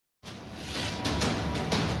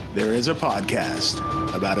There is a podcast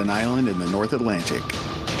about an island in the North Atlantic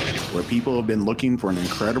where people have been looking for an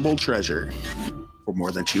incredible treasure for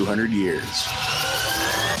more than 200 years.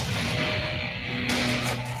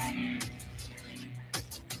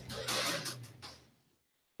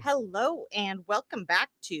 Hello and welcome back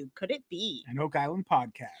to Could It Be? An Oak Island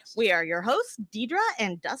podcast. We are your hosts, Deidre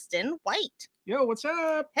and Dustin White. Yo, what's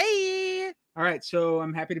up? Hey! All right, so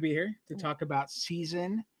I'm happy to be here to talk about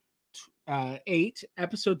season 8,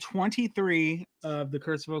 episode 23 of The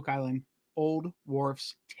Curse of Oak Island, Old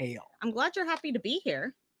Wharf's Tale. I'm glad you're happy to be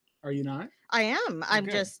here. Are you not? I am. I'm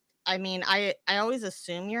good. just, I always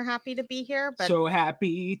assume you're happy to be here, but So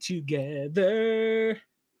happy together.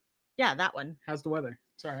 yeah, that one. How's the weather?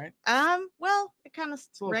 It's all right. Well, it kind of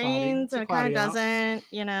a little cloudy. rains It's and it cloudy kind out. of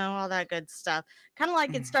doesn't, all that good stuff. Kind of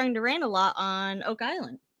like it's starting to rain a lot on Oak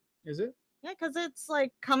Island. Is it? Yeah, because it's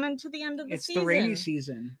like coming to the end of the It's season. the rainy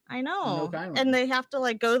season. I know. Oak Island. And they have to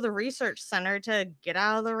like go to the research center to get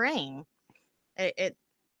out of the rain. It's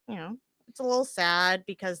a little sad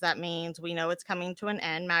because that means we know it's coming to an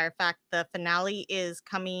end. Matter of fact, the finale is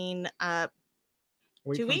coming up. A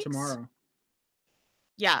week 2 from weeks? tomorrow.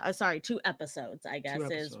 Yeah, sorry, 2 episodes, I guess, is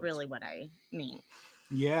episodes. really what I mean.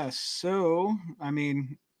 Yes. So,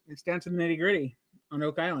 it's down to the nitty gritty on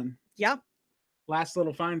Oak Island. Yeah, Last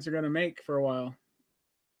little finds they're going to make for a while.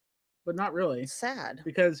 But not really. it's sad.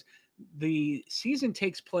 Because the season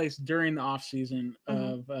takes place during the off season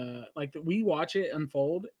of we watch it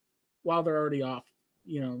unfold while they're already off.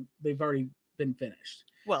 They've already been finished.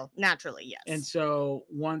 Well, naturally, yes. And so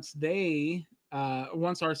once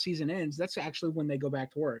our season ends, that's actually when they go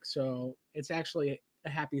back to work. So it's actually a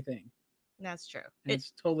happy thing. That's true. And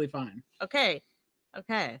it's totally fine. Okay.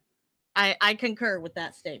 I concur with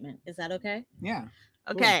that statement. Is that okay? Yeah.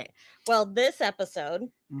 Okay. Well, this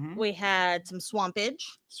episode, Mhm. we had some swampage.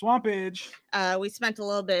 We spent a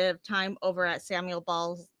little bit of time over at Samuel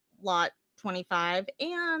Ball's lot 25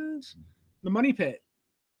 and The money pit.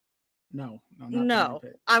 No, not the money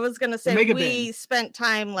pit. I was going to say mega we bin. spent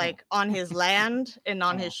time like on his land and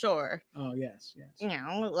on his shore. Oh, yes.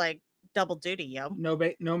 Like double duty, yo. No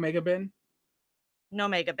mega bin. No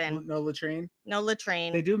mega bin, No latrine. no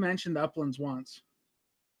latrine. They do mention the uplands once.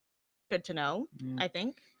 Good to know, Yeah. I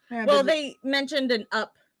think. Yeah, Well, they mentioned an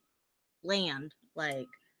upland, like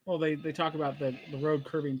they talk about the road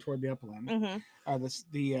curving toward the upland.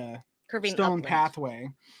 The curving stone upland. pathway,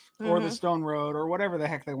 or the Mhm. stone road, or whatever the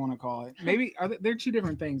heck they want to call it. Maybe they're two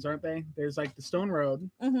different things, aren't they? There's like the stone road,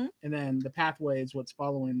 Mhm. and then the pathway is what's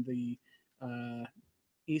following the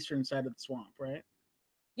eastern side of the swamp, right?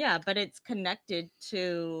 Yeah, but it's connected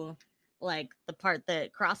to like the part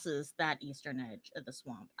that crosses that eastern edge of the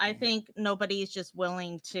swamp. I think nobody's just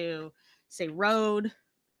willing to say road,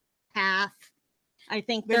 path. I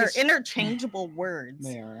think they're interchangeable words.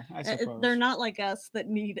 They are, I suppose. They're not like us that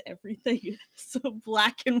need everything so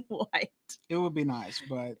black and white. It would be nice,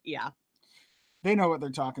 but Yeah, they know what they're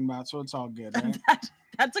talking about, so it's all good, right?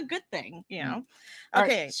 that's a good thing, All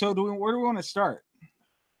Okay, right, so where do we want to start?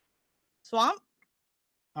 swamp.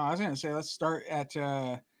 Oh, I was going to say, let's start at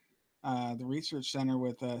the research center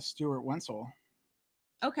with Stuart Wenzel.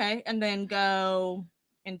 Okay, and then go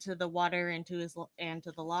into the water into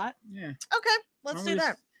the lot. Yeah. Okay, let's do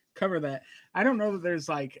that. Cover that. I don't know that there's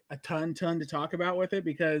like a ton to talk about with it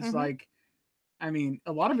because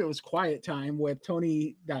a lot of it was quiet time with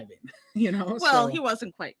Tony diving. Well, he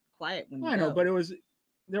wasn't quite quiet when I know, but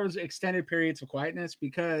there was extended periods of quietness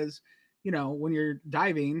because when you're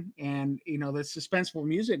diving and there's suspenseful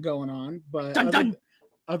music going on, but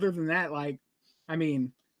other than that,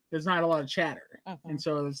 there's not a lot of chatter, and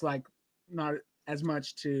so it's like not as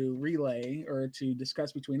much to relay or to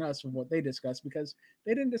discuss between us of what they discussed because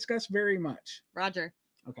they didn't discuss very much. Roger.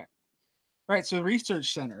 Okay. All right, so the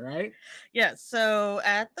research center, right? Yeah, so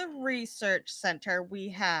at the research center we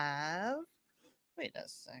have wait a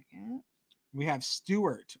second. We have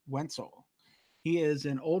Stuart Wenzel. He is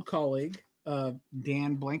an old colleague of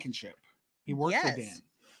Dan Blankenship. He worked for Dan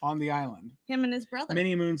on the island. Him and his brother.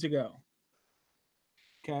 Many moons ago.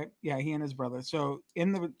 Okay, yeah, he and his brother. So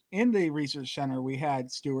in the research center, we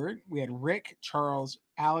had Stuart, we had Rick, Charles,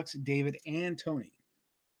 Alex, David, and Tony.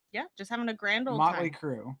 Yeah, just having a grand old Motley time.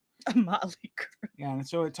 crew. A motley crew. Yeah, and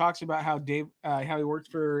so it talks about how how he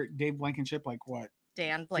worked for Dave Blankenship, like what?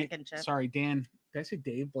 Dan Blankenship. Sorry, Dan. Did I say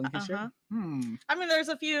Dave Blankenship? I mean, there's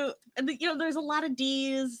a few, there's a lot of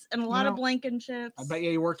D's and a lot of Blankenships. I bet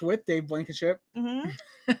you worked with Dave Blankenship.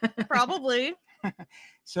 Probably.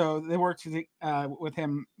 So they worked with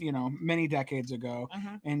him, many decades ago.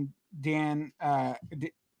 And Dan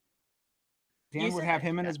would have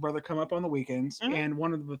him and his brother come up on the weekends. And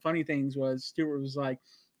one of the funny things was Stuart was like,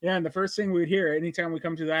 Yeah, and the first thing we'd hear anytime we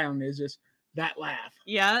come to the island is just that laugh.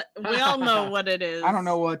 Yeah, we all know what it is. I don't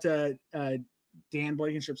know what Dan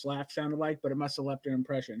Blankenship's laugh sounded like, but it must have left an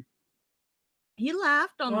impression. He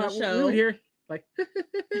laughed on the show. We would hear like,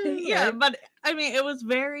 yeah, right? but I mean, it was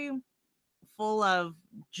very full of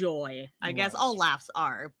joy. I guess all laughs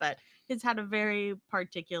are, but his had a very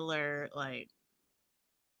particular like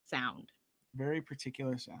sound. Very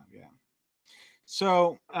particular sound, yeah.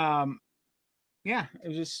 So, yeah, it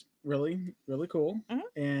was just really, really cool,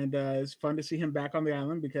 and it's fun to see him back on the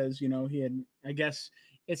island because he had, I guess,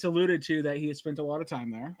 it's alluded to that he had spent a lot of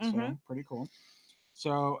time there, so pretty cool.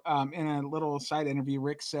 So, in a little side interview,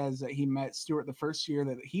 Rick says that he met Stewart the first year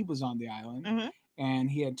that he was on the island, and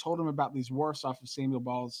he had told him about these wharfs off of Samuel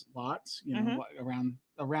Ball's lots,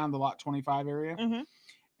 around the lot 25 area.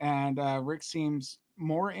 And Rick seems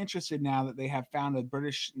more interested now that they have found a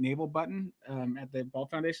British naval button at the Ball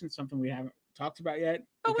Foundation, something we haven't talked about yet.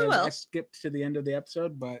 Oh, we will. I skipped to the end of the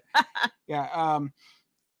episode, but yeah,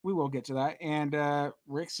 we will get to that. And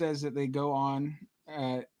Rick says that they go on.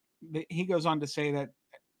 He goes on to say that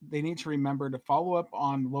they need to remember to follow up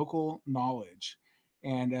on local knowledge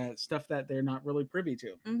and stuff that they're not really privy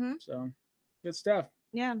to. So good stuff.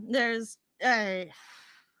 Yeah, there's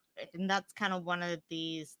and that's kind of one of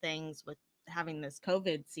these things with having this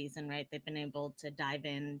COVID season, right? They've been able to dive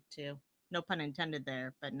into, no pun intended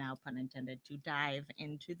there, but now pun intended, to dive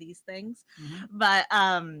into these things. But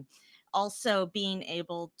also being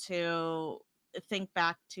able to think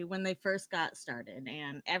back to when they first got started,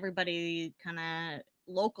 and everybody kind of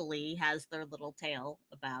locally has their little tale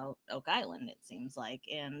about Oak Island, it seems like.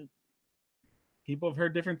 And people have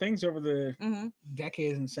heard different things over the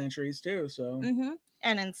decades and centuries too. So,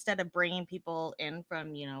 and instead of bringing people in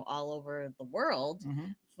from all over the world,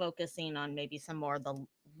 focusing on maybe some more of the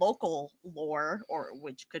local lore, or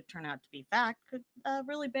which could turn out to be fact, could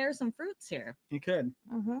really bear some fruits here. It could,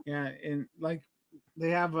 yeah, and like they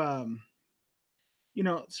have,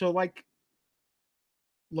 so like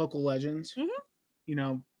local legends,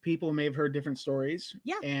 people may have heard different stories.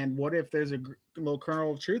 Yeah. And what if there's a little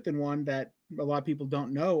kernel of truth in one that a lot of people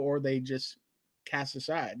don't know, or they just cast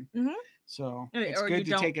aside? So it's good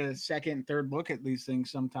to take a second, third look at these things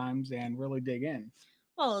sometimes and really dig in.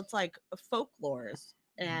 Well, it's like folklores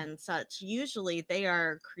and such. Usually they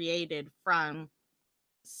are created from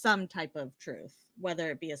some type of truth, whether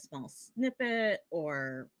it be a small snippet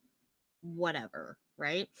or whatever,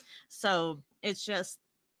 right? So it's just,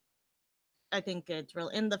 I think it's real.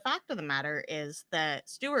 And the fact of the matter is that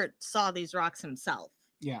Stewart saw these rocks himself.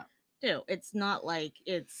 Yeah. Too. It's not like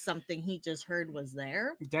it's something he just heard was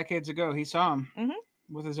there. Decades ago, he saw them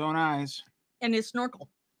with his own eyes. And his snorkel.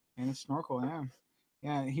 Yeah.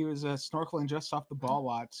 Yeah, he was snorkeling just off the Ball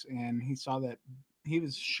lots, and he saw that, he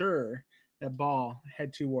was sure that Ball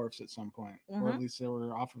had two wharfs at some point, or at least they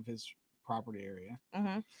were off of his property area.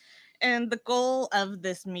 And the goal of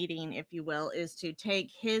this meeting, if you will, is to take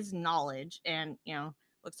his knowledge and,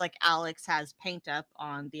 looks like Alex has paint up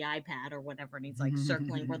on the iPad or whatever, and he's like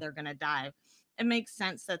circling where they're going to dive. It makes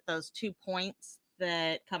sense that those 2 points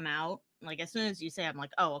that come out, like as soon as you say, I'm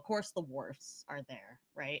like, oh, of course the wharfs are there,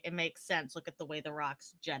 right? It makes sense. Look at the way the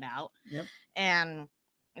rocks jet out. Yep. And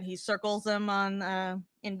he circles them on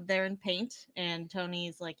in there in paint, and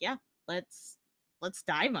Tony's like, yeah, let's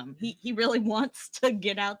dive them. He really wants to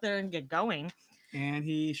get out there and get going. And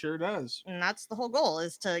he sure does. And that's the whole goal,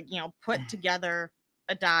 is to, put together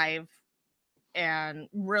a dive and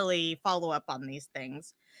really follow up on these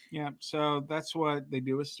things. Yeah, so that's what they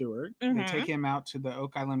do with Stewart. They take him out to the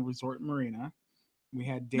Oak Island Resort Marina. We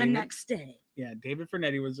had David. The next day. Yeah, David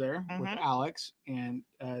Fernetti was there with Alex, and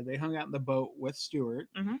they hung out in the boat with Stewart,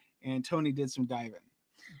 and Tony did some diving.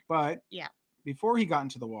 But before he got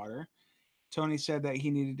into the water, Tony said that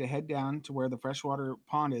he needed to head down to where the freshwater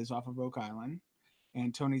pond is off of Oak Island.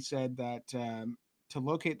 And Tony said that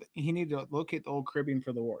he needed to locate the old Caribbean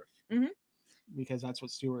for the wharf, because that's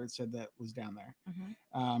what Stewart said that was down there.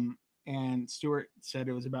 And Stewart said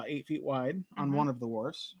it was about 8 feet wide on one of the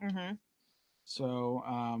wharfs. So,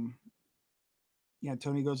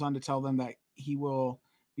 Tony goes on to tell them that he will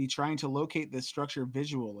be trying to locate this structure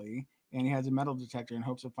visually, and he has a metal detector in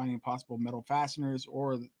hopes of finding possible metal fasteners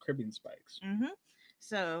or Caribbean spikes.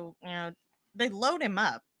 So, they load him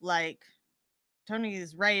up like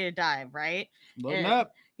Tony's ready to dive, right? Loading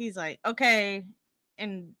up. He's like, okay.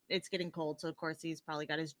 And it's getting cold. So, of course, he's probably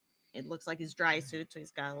got it looks like his dry suit. So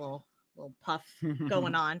he's got a little little puff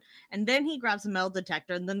going on. And then he grabs a metal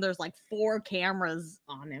detector, and then there's like 4 cameras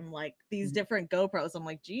on him, like these different GoPros. I'm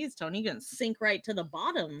like, geez, Tony, you're gonna sink right to the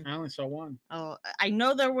bottom. I only saw one. Oh, I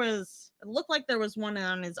know there was, it looked like there was one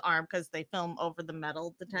on his arm because they film over the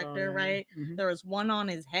metal detector, yeah. right? Mhm. There was one on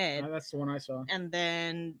his head. That's the one I saw. And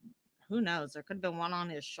then who knows? There could have been one on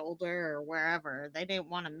his shoulder or wherever. They didn't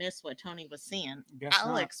want to miss what Tony was seeing. Guess not.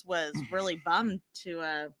 Alex was really bummed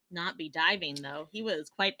to not be diving, though. He was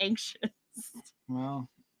quite anxious. Well,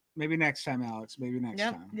 maybe next time, Alex. Maybe next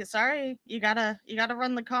time. Yeah, sorry, you gotta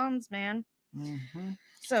run the comms, man. Mhm.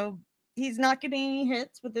 So he's not getting any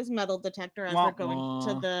hits with this metal detector as they're going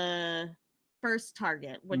to the first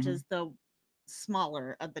target, which is the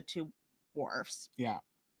smaller of the 2 wharfs. Yeah.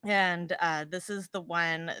 And this is the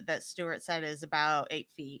one that Stuart said is about 8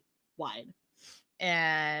 feet wide.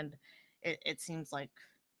 And it seems like,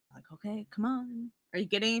 okay, come on. Are you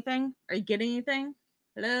getting anything? Are you getting anything?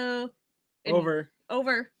 Hello? And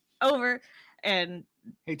over. And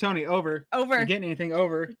hey, Tony, over. You getting anything?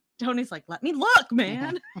 Over. Tony's like, let me look,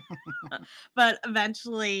 man. But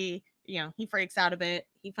eventually, he freaks out a bit.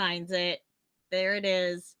 He finds it. There it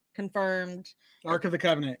is. Confirmed. Ark of the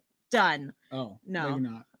Covenant. Done. Oh, no,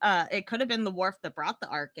 maybe not. It could have been the wharf that brought the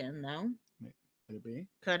ark in, though. Could it be?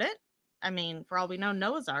 Could it? I mean, for all we know,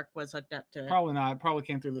 Noah's Ark was hooked up to it. Probably not. It probably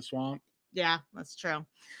came through the swamp. Yeah, that's true.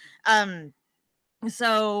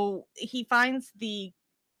 So he finds the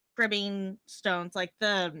cribbing stones, like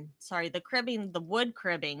the cribbing, the wood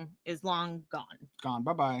cribbing is long gone.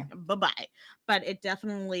 Bye-bye. But it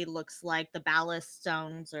definitely looks like the ballast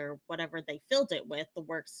stones or whatever they filled it with, the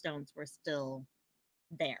work stones were still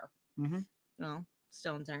there. Well,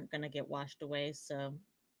 stones aren't going to get washed away so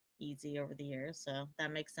easy over the years, so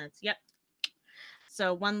that makes sense. Yep.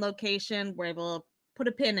 So one location, we're able to put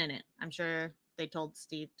a pin in it. I'm sure they told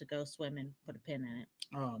Steve to go swim and put a pin in it.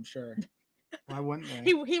 Oh, I'm sure. Why wouldn't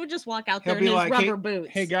they? He would just walk out there in his rubber boots.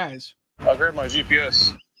 Hey guys, I'll grab my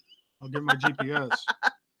GPS. I'll get my GPS.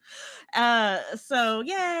 So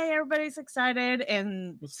yay, everybody's excited,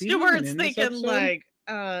 and Was Steve Stuart's even in this thinking episode? like,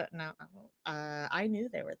 no, I knew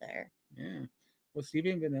they were there. Yeah. Was Steve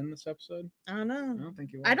even in this episode? I don't know. I don't think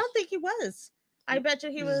he was. I don't think he was. I bet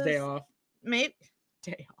you he was. His day off. Maybe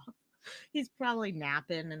day off. He's probably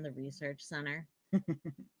napping in the research center.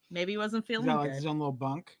 Maybe he wasn't feeling Is that good. like his own little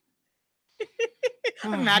bunk?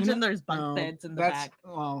 Imagine there's bunk beds in the back.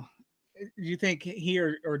 Well, do you think he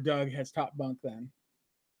or Doug has top bunk then?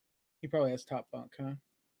 He probably has top bunk, huh?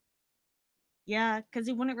 Yeah, because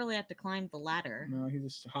he wouldn't really have to climb the ladder. No, he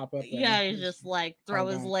just hop up there. Yeah, he just like throw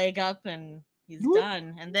his leg up and he's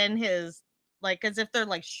done. And then his, like, because if they're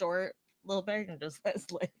like short a little bit, he can just let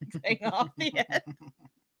his legs hang off the end.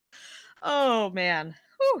 Oh man.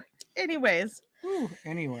 Whew. Anyways.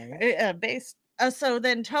 Anyway. So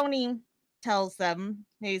then Tony tells them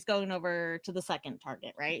he's going over to the second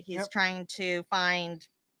target, right? He's trying to find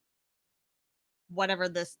whatever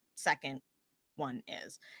this second one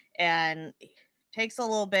is. And it takes a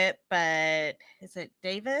little bit, but is it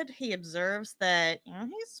David? He observes that,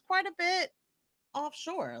 he's quite a bit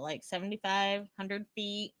offshore, like 7,500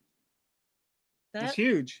 feet. That's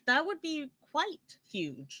huge. That would be quite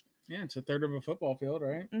huge. Yeah, it's a third of a football field,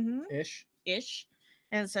 right? Mm-hmm. Ish.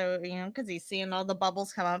 And so, because he's seeing all the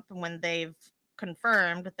bubbles come up, and when they've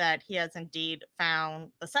confirmed that he has indeed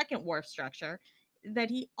found the second wharf structure, that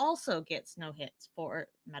he also gets no hits for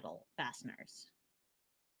metal fasteners.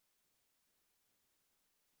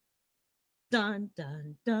 Dun,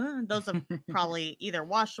 dun, dun. Those have probably either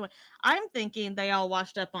washed away. I'm thinking they all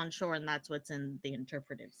washed up on shore, and that's what's in the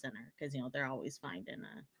interpretive center, because, they're always finding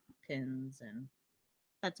pins, and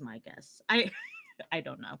that's my guess. I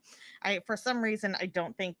don't know. For some reason, I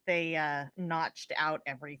don't think they notched out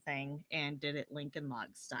everything and did it Lincoln Log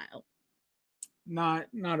style. Not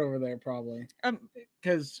over there, probably.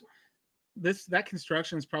 Because that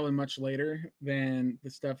construction is probably much later than the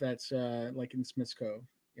stuff that's like in Smith's Cove.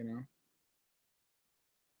 Do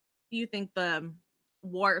you think the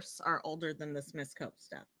wharfs are older than the Smith's Cove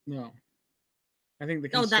stuff? No, I think the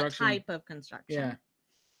construction. That type of construction.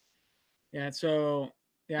 Yeah. So.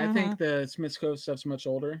 Yeah, I think the Smith's Cove stuff's much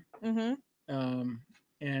older. Mm-hmm.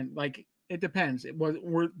 And like it depends.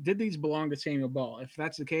 Did these belong to Samuel Ball? If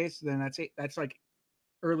that's the case, then that's like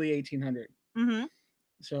early 1800. Mm-hmm.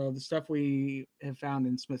 So the stuff we have found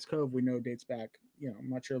in Smith's Cove, we know dates back,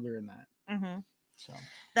 much earlier than that. Mm-hmm. So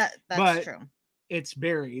that's true. It's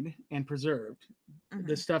buried and preserved. Mm-hmm.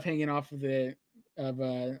 The stuff hanging off of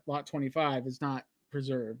lot 25 is not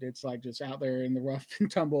preserved. It's like just out there in the rough and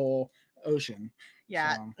tumble ocean.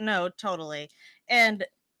 Yeah, no, totally. And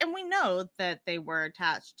and we know that they were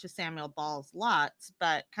attached to Samuel Ball's lots,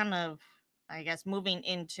 but kind of, I guess, moving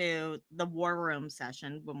into the war room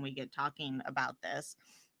session when we get talking about this,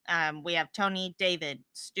 we have Tony, David,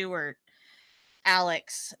 Stuart,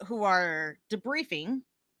 Alex, who are debriefing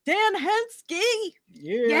Dan Hensky.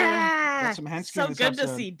 Yeah. Got some Hensky in So this good to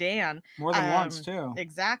episode. see Dan. More than once, too.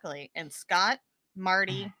 Exactly. And Scott,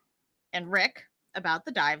 Marty, and Rick about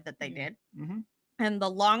the dive that they did. Mm-hmm. And the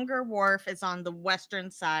longer wharf is on the western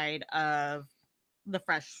side of the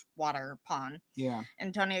freshwater pond. Yeah.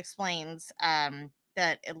 And Tony explains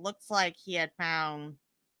that it looks like he had found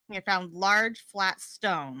large flat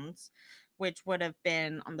stones, which would have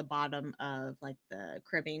been on the bottom of like the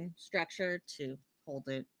cribbing structure to hold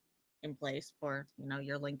it in place for,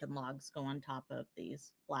 your Lincoln logs go on top of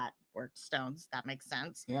these flat worked stones. That makes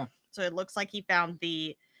sense. Yeah. So it looks like he found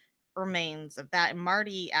the remains of that. And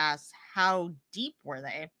Marty asks, how deep were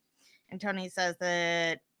they? And Tony says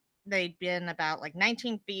that they'd been about like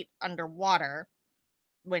 19 feet underwater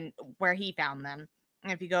where he found them.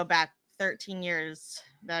 And if you go back 13 years,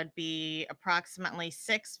 that'd be approximately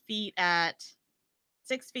 6 feet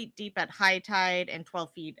deep at high tide and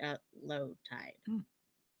 12 feet at low tide.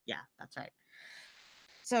 Yeah, that's right.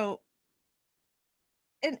 So,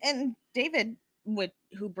 and David,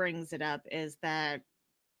 who brings it up, is that,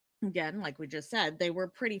 again, like we just said, they were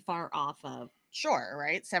pretty far off of shore,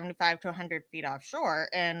 right? 75 to 100 feet offshore.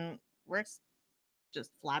 And Rick's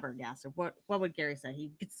just flabbergasted. What would Gary say?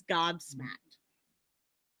 He gets gobsmacked.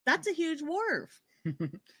 That's a huge wharf.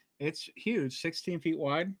 It's huge, 16 feet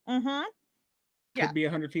wide. Mm-hmm. Could be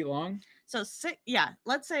 100 feet long. So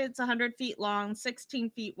let's say it's 100 feet long, 16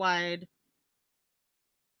 feet wide.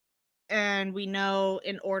 And we know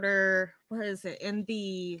was it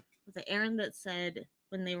Aaron that said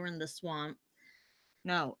when they were in the swamp?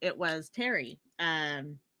 No, it was Terry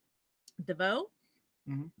DeVoe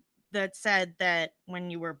that said that when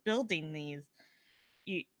you were building these,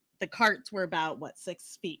 the carts were about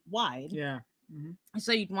 6 feet wide. Yeah.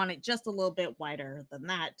 So you'd want it just a little bit wider than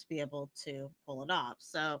that to be able to pull it off.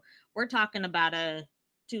 So we're talking about a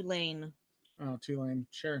 2-lane. Oh, 2-lane,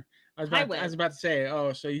 sure. I was about to say,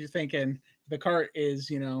 so you're thinking the cart is,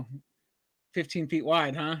 15 feet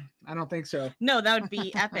wide, huh? I don't think so. No, that would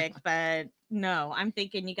be epic, but no, I'm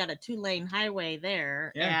thinking you got a 2-lane highway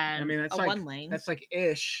there, and that's a like 1-lane. That's like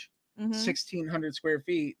 1,600 square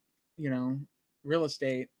feet, real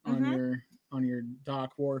estate on your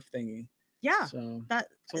dock wharf thingy. Yeah, so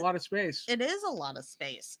it's a lot of space. It is a lot of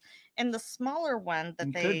space, and the smaller one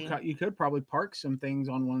that you could probably park some things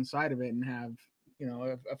on one side of it and have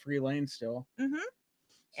a free lane still.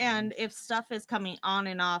 And if stuff is coming on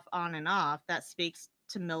and off, that speaks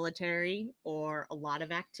to military or a lot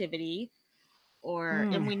of activity.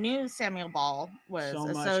 And we knew Samuel Ball was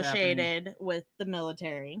associated with the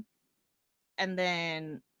military. And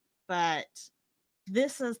then, but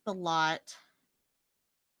this is the lot.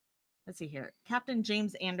 Let's see here. Captain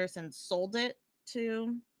James Anderson sold it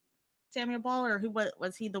to Samuel Ball, or who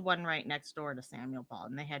was he the one right next door to Samuel Ball,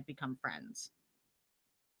 and they had become friends?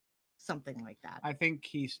 Something like that. I think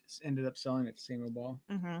he ended up selling it to Samuel Ball.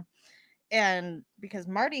 And because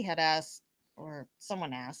Marty had asked, or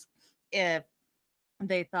someone asked, if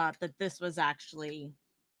they thought that this was actually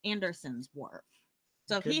Anderson's wharf.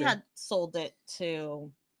 So if he had sold it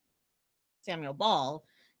to Samuel Ball,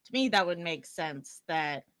 to me that would make sense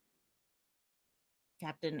that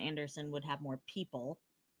Captain Anderson would have more people,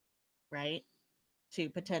 right, to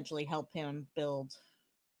potentially help him build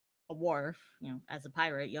a wharf, as a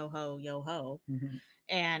pirate, yo ho, yo ho.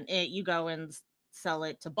 And you go and sell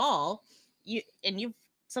it to Ball, you've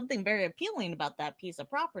something very appealing about that piece of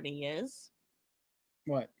property is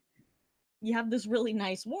what? You have this really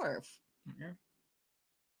nice wharf.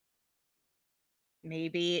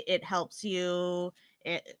 Maybe it helps you.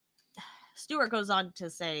 Stuart goes on to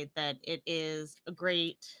say that it is a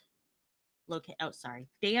great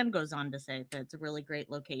Dan goes on to say that it's a really great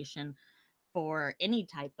location for any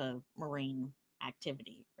type of marine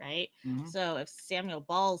activity, right? So if Samuel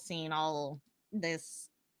Ball's seeing all this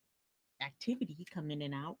activity come in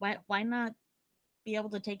and out, why not be able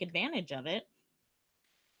to take advantage of it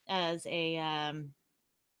as a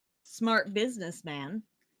smart businessman?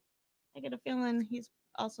 I get a feeling he's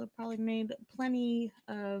also probably made plenty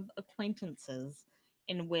of acquaintances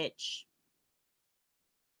in which,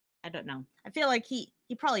 I don't know, I feel like he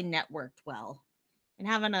probably networked well, and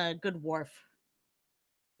having a good wharf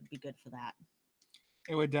would be good for that.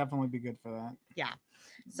 It would definitely be good for that. Yeah.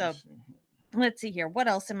 So let's see here. What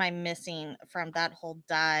else am I missing from that whole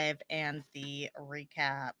dive and the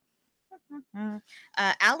recap?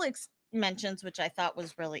 Alex mentions, which I thought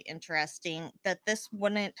was really interesting, that this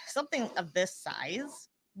wouldn't, something of this size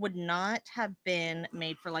would not have been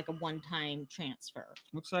made for like a one-time transfer.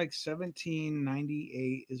 Looks like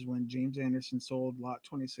 1798 is when James Anderson sold Lot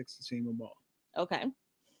 26 to Samuel Ball. Okay.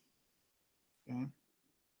 Okay.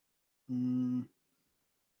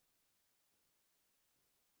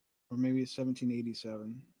 Or maybe it's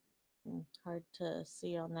 1787. Hard to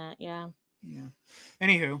see on that. Yeah. Yeah.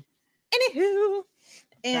 Anywho,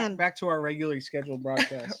 and back to our regularly scheduled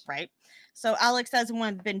broadcast. right. So Alex says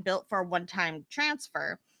one been built for a one-time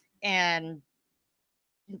transfer, and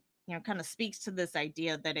kind of speaks to this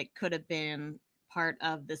idea that it could have been part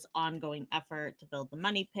of this ongoing effort to build the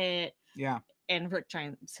money pit. Yeah. And Rick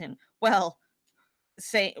chimes in, well,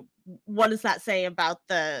 say, what does that say about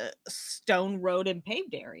the stone road and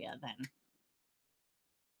paved area then?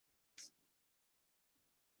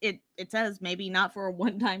 It says maybe not for a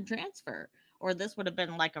one-time transfer, or this would have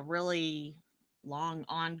been like a really long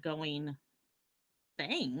ongoing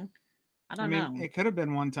thing. I mean, it could have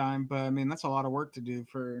been one time, but I mean that's a lot of work to do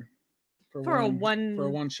for a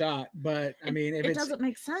one shot. But I mean, if it doesn't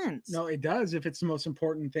make sense. No, it does. If it's the most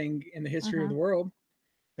important thing in the history of the world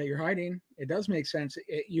that you're hiding, it does make sense.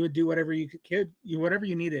 You would do whatever you could, whatever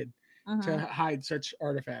you needed to hide such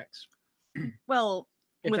artifacts. Well,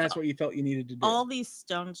 if that's what you felt you needed to do. All these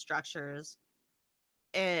stone structures,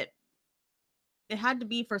 it had to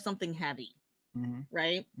be for something heavy,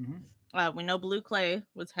 right? We know blue clay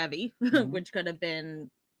was heavy, which could have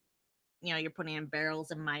been, you're putting in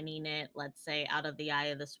barrels and mining it, let's say, out of the eye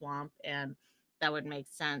of the swamp, and that would make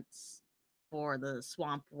sense for the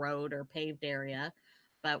swamp road or paved area.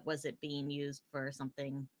 But was it being used for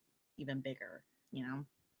something even bigger,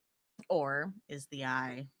 Or is the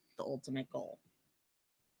eye the ultimate goal?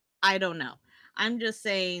 I don't know. I'm just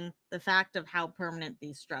saying the fact of how permanent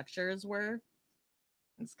these structures were,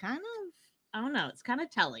 it's kind of, I don't know, it's kind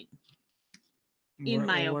of telling. In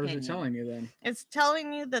my opinion. What is it telling you then? It's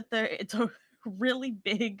telling you that it's a really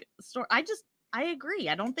big story. I agree.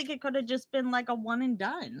 I don't think it could have just been like a one and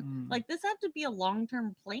done. Like this had to be a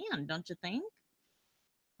long-term plan, don't you think?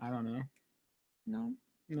 I don't know. No.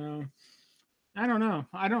 I don't know.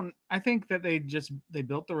 I think that they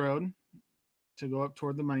built the road to go up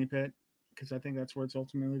toward the money pit, because I think that's where it's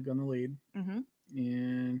ultimately going to lead.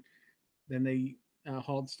 And then they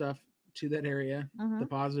hauled stuff to that area,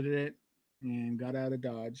 deposited it, and got out of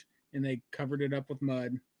Dodge. And they covered it up with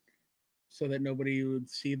mud so that nobody would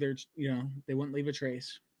see they wouldn't leave a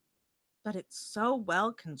trace. But it's so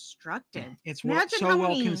well constructed. It's so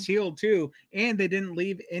well concealed too, and they didn't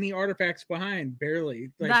leave any artifacts behind.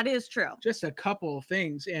 Barely. That is true. Just a couple of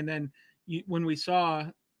things, and then when we saw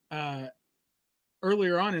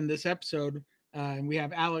earlier on in this episode, and we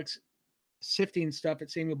have Alex sifting stuff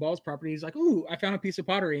at Samuel Ball's property. He's like, "Ooh, I found a piece of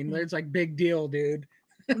pottery," and there's like, "Big deal, dude."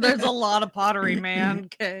 There's a lot of pottery, man.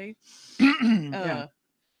 Okay. Yeah.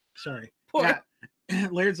 Sorry. Yeah.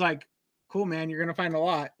 Laird's like, "Cool, man. You're gonna find a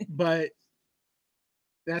lot," but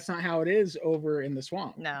that's not how it is over in the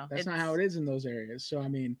swamp. No, that's not how it is in those areas. So I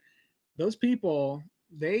mean, those people,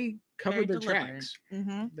 they covered their tracks.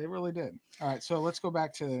 They really did. All right, so let's go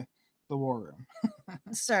back to the war room.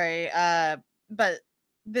 Sorry, but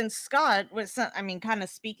then Scott was, kind of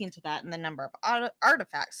speaking to that in the number of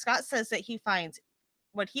artifacts. Scott says that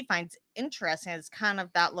what he finds interesting is kind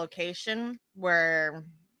of that location where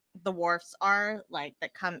the wharfs are, like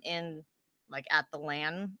that come in, like at the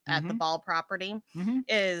land, at the Ball property,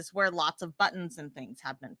 is where lots of buttons and things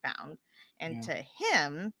have been found. And to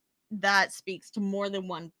him, that speaks to more than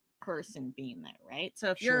one person being there, right?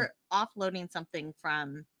 So if you're offloading something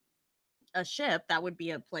from a ship, that would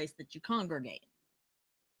be a place that you congregate.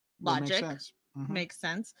 Logic makes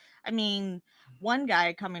sense. I mean, one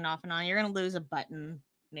guy coming off and on, you're going to lose a button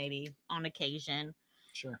maybe on occasion.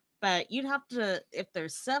 Sure. But you'd have to, if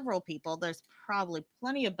there's several people, there's probably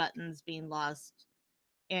plenty of buttons being lost,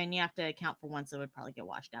 and you have to account for ones that would probably get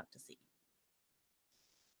washed out to sea.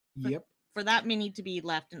 Yep. For that many to be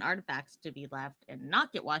left and artifacts to be left and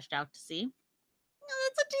not get washed out to sea,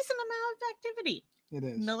 that's a decent amount of activity. It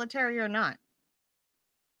is. Military or not.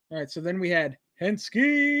 All right, so then we had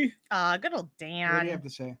Henschke. Good old Dan. What do you have to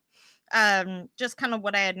say? Just kind of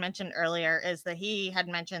what I had mentioned earlier is that he had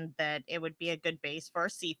mentioned that it would be a good base for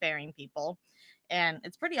seafaring people. And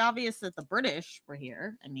it's pretty obvious that the British were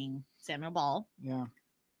here. I mean, Samuel Ball. Yeah.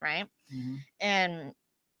 Right? And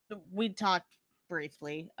we talked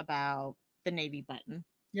briefly about the Navy button.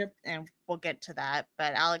 Yep. And we'll get to that.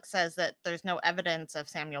 But Alex says that there's no evidence of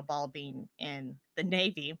Samuel Ball being in the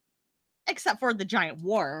Navy, except for the giant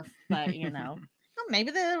wharf. But, Oh,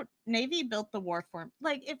 maybe the Navy built the war for him.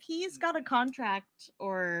 Like, if he's got a contract,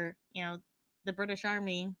 or the British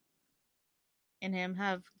Army and him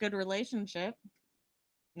have good relationship,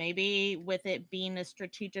 maybe with it being a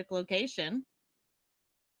strategic location,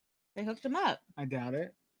 they hooked him up. I doubt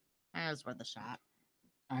it. That was worth a shot.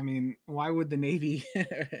 I mean, why would the Navy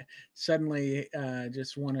suddenly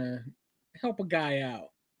just want to help a guy out?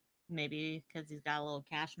 Maybe because he's got a little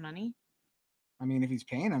cash money. I mean, if he's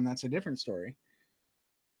paying them, that's a different story.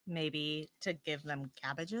 Maybe to give them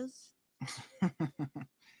cabbages.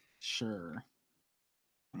 Sure.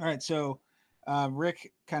 All right. So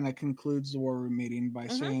Rick kind of concludes the war room meeting by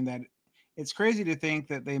saying that it's crazy to think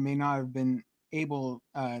that they may not have been able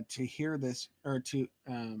to hear this, or to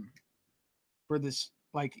for this,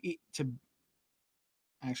 like to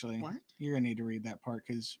actually, What? you're gonna need to read that part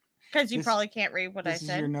because you probably can't read what I this is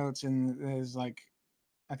said. your notes, and there's like,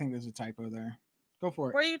 I think there's a typo there. Go for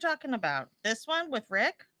it. What are you talking about? This one with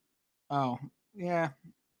Rick? Oh, yeah.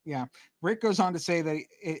 Rick goes on to say that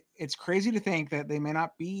it's crazy to think that they might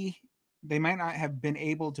not have been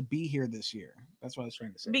able to be here this year. That's what I was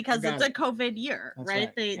trying to say. Because it's a COVID year, That's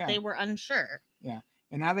right? right. They were unsure. Yeah.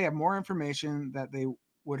 And now they have more information that they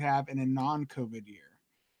would have in a non-COVID year.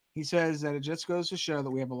 He says that it just goes to show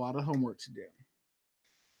that we have a lot of homework to do.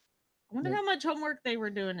 I wonder how much homework they were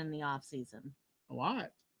doing in the off season. A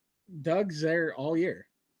lot. Doug's there all year.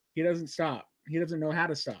 He doesn't stop. He doesn't know how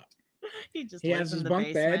to stop. He just He lives has his in the bunk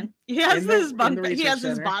basement. bed. He has his bunk the bed. He research has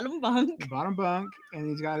his center. bottom bunk. The bottom bunk, and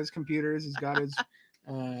he's got his computers. He's got his,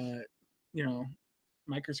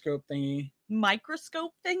 microscope thingy.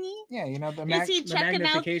 Microscope thingy? Yeah, the Is he the checking out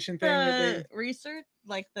magnification thing that the research,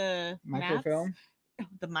 like the microfilm?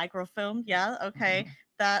 The microfilm, yeah, okay.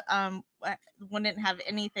 That wouldn't have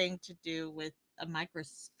anything to do with a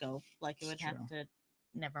microscope. Like, it would It's have true. to.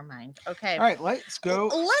 Never mind. Okay. All right, let's go.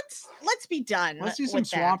 Let's be done. Let's do some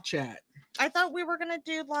swamp chat. I thought we were gonna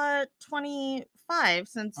do lot 25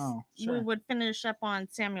 since sure. we would finish up on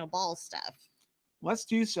Samuel Ball stuff. Let's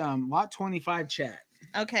do some lot 25 chat.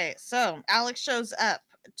 Okay, so Alex shows up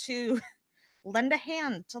to lend a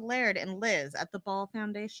hand to Laird and Liz at the Ball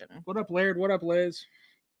Foundation. What up, Laird? What up, Liz?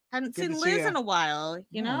 Hadn't Good to seen see Liz ya. in a while.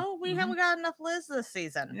 You Yeah. know, we haven't got enough Liz this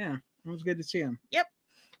season. Yeah, it was good to see him. Yep.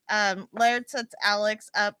 Laird sets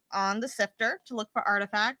Alex up on the sifter to look for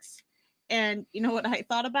artifacts. And you know what I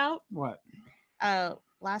thought about? What?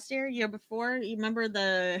 Last year before, you remember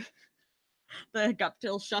the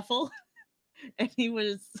Guptill shuffle? And he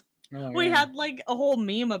was we had like a whole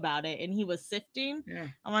meme about it, and he was sifting. Yeah.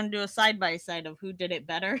 I want to do a side by side of who did it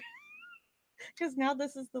better. Because now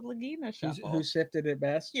this is the Lagina shuffle. Who sifted it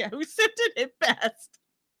best? Yeah, who sifted it best?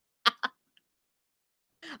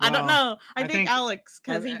 I don't know. I think Alex,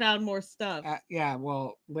 because he found more stuff. Yeah,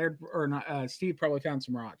 well, Laird or not, Steve probably found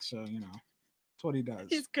some rocks, so that's what he does.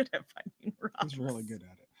 He's good at finding rocks. He's really good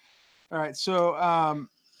at it. All right, so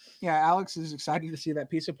Alex is excited to see that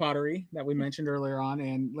piece of pottery that we mentioned earlier on,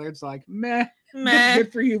 and Laird's like, meh.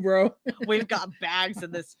 Good for you, bro. We've got bags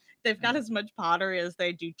of this. They've got as much pottery as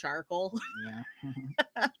they do charcoal.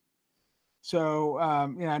 Yeah. So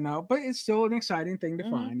no, but it's still an exciting thing to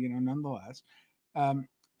find, nonetheless.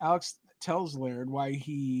 Alex tells Laird why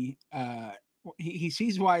he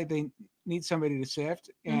sees why they need somebody to sift,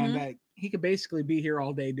 and that he could basically be here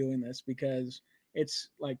all day doing this because it's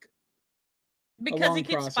like because he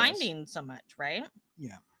keeps finding so much, right?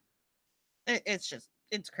 Yeah.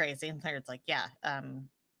 It's crazy. And Laird's like, yeah,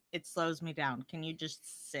 it slows me down. Can you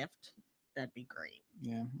just sift? That'd be great.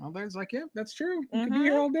 Yeah. Well, Laird's like, yeah, that's true. You could be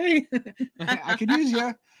here all day. I could use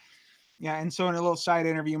you. Yeah, and so in a little side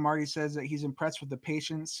interview, Marty says that he's impressed with the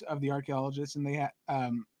patience of the archaeologists, and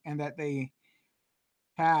and that they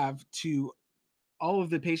have to all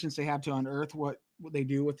of the patience they have to unearth what they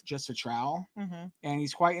do with just a trowel. And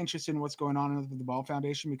he's quite interested in what's going on with the Ball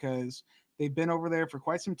Foundation because they've been over there for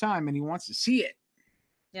quite some time, and he wants to see it.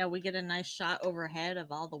 Yeah, we get a nice shot overhead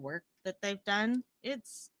of all the work that they've done.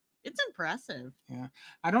 It's impressive. Yeah.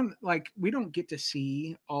 We don't get to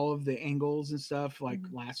see all of the angles and stuff like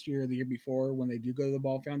last year or the year before when they do go to the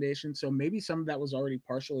Ball Foundation. So maybe some of that was already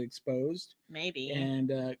partially exposed. Maybe.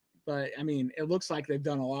 And, but I mean, it looks like they've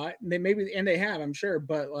done a lot. And they have, I'm sure,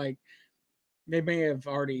 but like they may have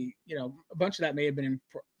already, a bunch of that may have been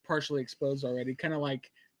partially exposed already. Kind of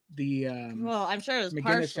like the, well, I'm sure it was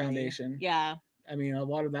McGinnis Foundation. Yeah. I mean, a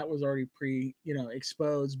lot of that was already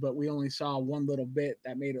exposed, but we only saw one little bit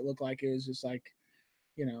that made it look like it was just like,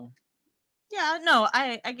 Yeah, no,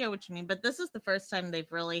 I get what you mean, but this is the first time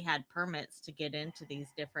they've really had permits to get into these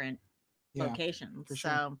different locations. For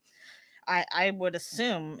sure. So I would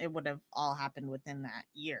assume it would have all happened within that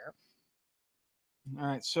year. All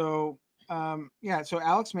right. So Yeah, so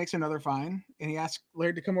Alex makes another find and he asks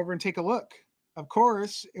Laird to come over and take a look. Of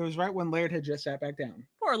course, it was right when Laird had just sat back down.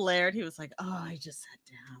 Poor Laird. He was like, "Oh, I just sat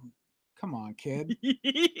Come on, kid. down."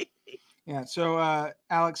 Yeah, so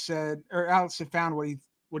Alex had found what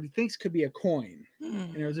he thinks could be a coin.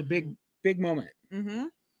 And it was a big moment. Mm-hmm.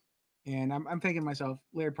 And I'm thinking to myself,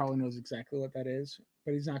 Laird probably knows exactly what that is,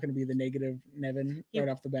 but he's not going to be the negative Nevin right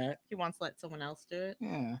off the bat. He wants to let someone else do it.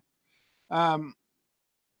 Yeah. Um,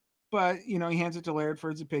 but he hands it to Laird for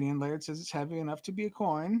his opinion. Laird says it's heavy enough to be a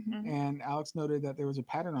coin, and Alex noted that there was a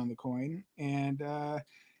pattern on the coin, and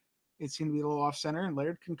it seemed to be a little off center, and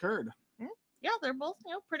Laird concurred. Yeah, they're both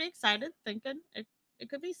pretty excited, thinking it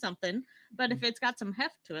could be something. But if it's got some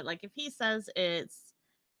heft to it, like if he says it's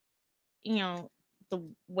the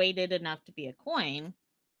weighted enough to be a coin,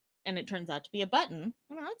 and it turns out to be a button,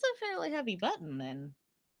 well, that's a fairly heavy button then.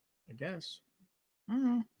 I guess.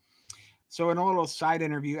 So in a little side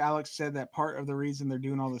interview, Alex said that part of the reason they're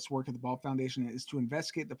doing all this work at the Ball Foundation is to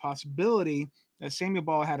investigate the possibility that Samuel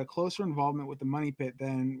Ball had a closer involvement with the money pit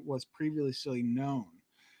than was previously known.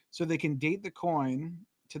 So they can date the coin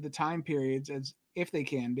to the time periods as if they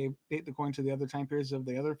can. They date the coin to the other time periods of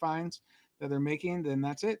the other finds that they're making, then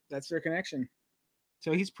that's it. That's their connection.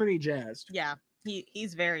 So he's pretty jazzed. Yeah,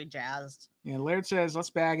 he's very jazzed. Yeah, Laird says, let's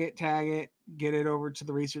bag it, tag it, get it over to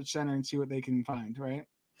the research center and see what they can find, right?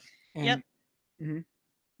 And, yep.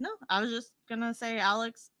 No, I was just gonna say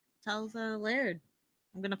Alex tells Laird,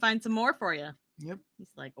 I'm gonna find some more for you. Yep. He's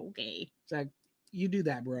like, okay. It's like, you do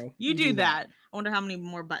that, bro. You do that. I wonder how many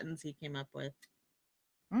more buttons he came up with.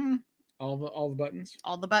 All the buttons.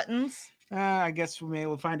 All the buttons. I guess we may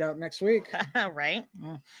will find out next week. Right.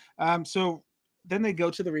 Yeah. So then they go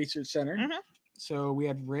to the research center. So we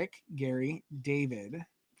had Rick, Gary, David,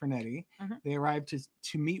 Fernetti. They arrived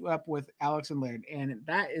to meet up with Alex and Laird, and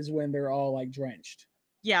that is when they're all like drenched.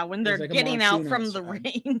 Yeah, when they're getting out from the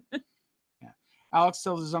rain. Yeah. Alex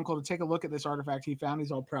tells his uncle to take a look at this artifact he found.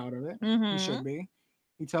 He's all proud of it. He should be.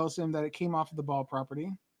 He tells him that it came off of the Ball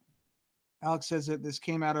property. Alex says that this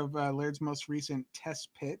came out of Laird's most recent test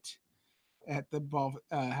pit at the Ball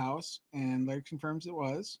house, and Laird confirms it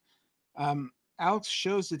was. Alex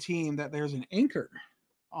shows the team that there's an anchor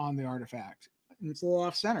on the artifact, and it's a little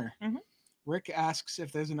off center. Rick asks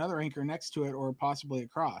if there's another anchor next to it or possibly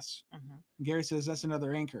across. Gary says that's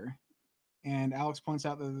another anchor, and Alex points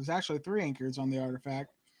out that there's actually 3 anchors on the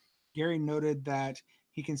artifact. Gary noted that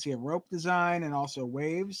he can see a rope design and also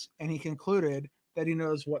waves, and he concluded that he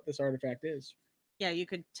knows what this artifact is. Yeah, you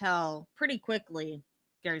could tell pretty quickly.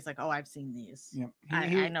 Gary's like, oh, I've seen these. Yep.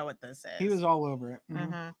 I know what this is. He was all over it.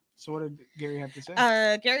 So what did Gary have to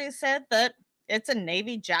say? Gary said that it's a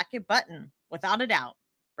Navy jacket button, without a doubt.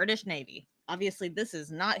 British Navy. Obviously, this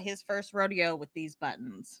is not his first rodeo with these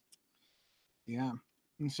buttons. Yeah.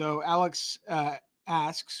 And so Alex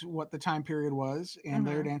asks what the time period was, and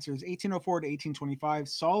Laird answers 1804 to 1825,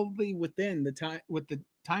 solidly within the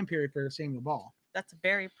time period for Samuel Ball. That's a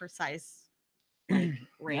very precise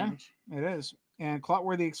range. Yeah, it is. And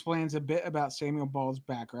Clotworthy explains a bit about Samuel Ball's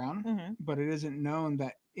background, but it was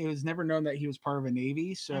never known that he was part of a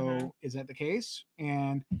Navy. So is that the case?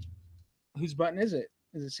 And whose button is it?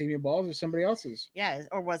 Is it Samuel Ball's or somebody else's? Yeah,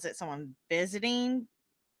 or was it someone visiting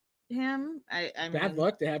him? I Bad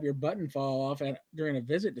luck to have your button fall off during a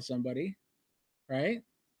visit to somebody, right?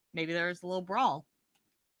 Maybe there was a little brawl.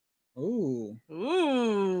 Ooh,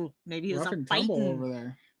 maybe he was rough and fighting tumble over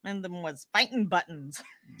there. And them was fighting buttons.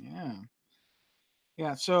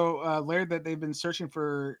 Yeah. So Laird, that they've been searching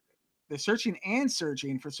for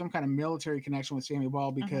some kind of military connection with Samuel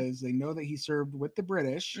Ball because they know that he served with the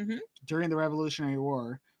British during the Revolutionary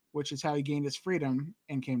War, which is how he gained his freedom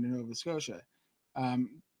and came to Nova Scotia.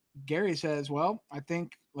 Gary says, well,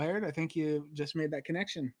 Laird, I think you just made that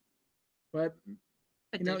connection. But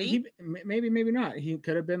he maybe not. He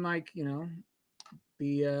could have been like,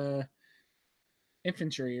 the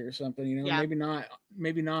infantry or something, maybe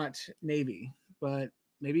not Navy, but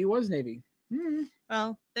maybe he was Navy.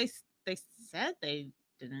 Well, they said they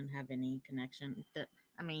didn't have any connection.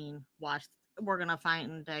 Watch, we're gonna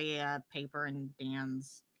find a paper in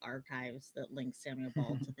Dan's archives that links Samuel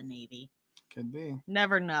Ball to the Navy. Could be.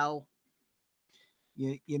 Never know.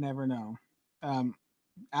 You never know.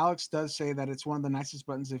 Alex does say that it's one of the nicest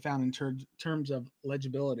buttons they found in terms of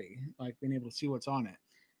legibility, like being able to see what's on it.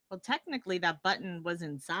 Well, technically, that button was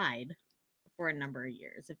inside for a number of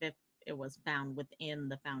years. If it was found within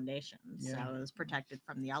the foundation, so it was protected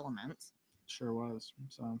from the elements. Sure was.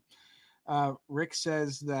 So, Rick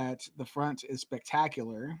says that the front is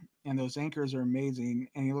spectacular, and those anchors are amazing,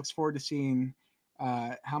 and he looks forward to seeing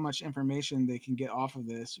how much information they can get off of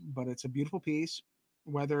this. But it's a beautiful piece,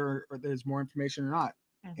 whether or there's more information or not.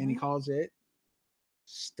 And he Mhm. calls it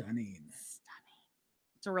stunning. Stunning.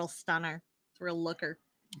 It's a real stunner. It's a real looker.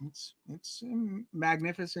 It's a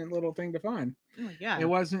magnificent little thing to find. Oh my God. It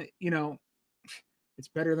wasn't, it's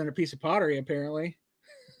better than a piece of pottery, apparently.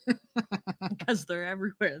 Because they're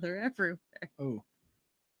everywhere. They're everywhere. Oh,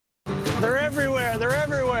 They're everywhere. They're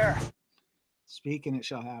everywhere. speak and it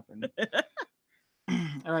shall happen.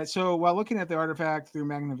 All right. So while looking at the artifact through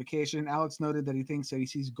magnification, Alex noted that he thinks that he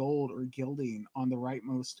sees gold or gilding on the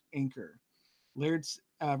rightmost anchor. Laird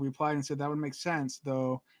replied and said that would make sense,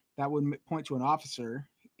 though that would point to an officer.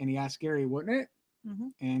 And he asked Gary, wouldn't it? Hmm.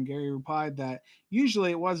 And Gary replied that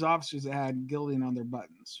usually it was officers that had gilding on their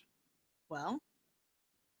buttons. Well,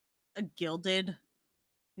 a gilded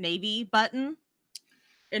Navy button,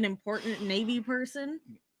 an important Navy person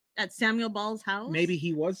at Samuel Ball's house. Maybe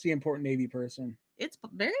he was the important Navy person. It's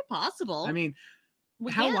very possible. I mean,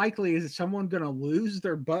 We how can't- likely is someone going to lose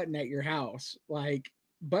their button at your house? Like,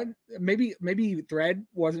 but maybe thread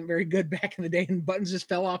wasn't very good back in the day, and buttons just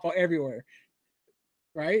fell off everywhere,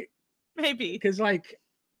 right? maybe Because like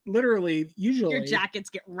literally, usually your jackets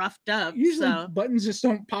get roughed up. usually So buttons just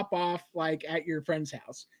don't pop off like at your friend's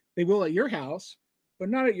house. They will at your house, but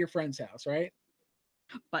not at your friend's house, right?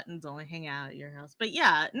 buttons only hang out at your house. But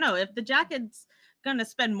yeah, no, if the jacket's gonna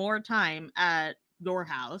spend more time at your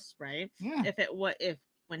house, right? Yeah. If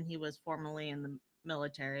when he was formerly in the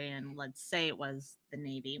military, and let's say it was the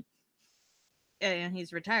Navy, and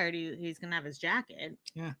he's retired, he's gonna have his jacket.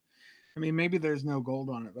 I mean, maybe there's no gold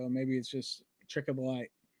on it though. Maybe it's just a trick of the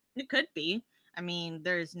light. It could be. I mean,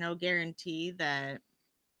 there's no guarantee that.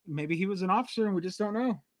 Maybe he was an officer and we just don't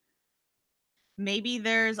know. Maybe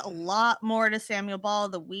there's a lot more to Samuel Ball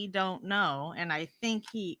that we don't know, and I think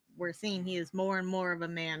we're seeing he is more and more of a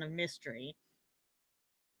man of mystery.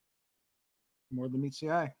 More than meets the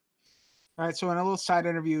eye. All right. So in a little side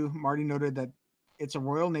interview, Marty noted that it's a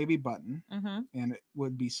Royal Navy button, Mm-hmm. and it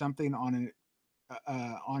would be something on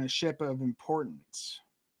a ship of importance.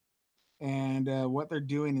 And what they're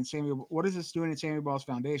doing in what is this doing in Samuel Ball's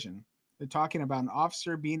foundation? They're talking about an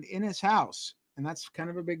officer being in his house, and that's kind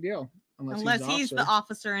of a big deal. Unless he's the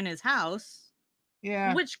officer in his house,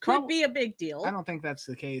 yeah, which could be a big deal. I don't think that's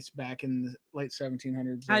the case back in the late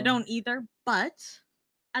 1700s. I don't either, but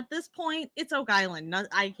at this point, it's Oak Island.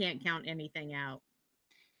 I can't count anything out.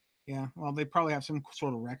 Yeah, well, they probably have some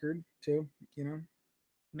sort of record too.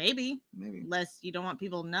 Maybe, Maybe. unless you don't want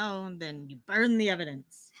people to know, then you burn the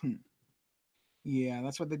evidence. Yeah,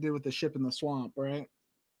 that's what they did with the ship in the swamp, right?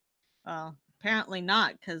 Well, apparently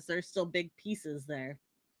not, because there's still big pieces there.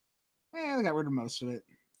 Yeah, they got rid of most of it.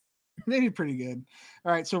 They did pretty good.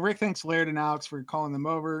 All right, so Rick thanks Laird and Alex for calling them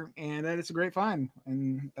over, and that it's a great find.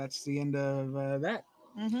 And that's the end of that.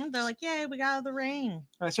 Mm-hmm. They're like, yay, we got out of the rain. All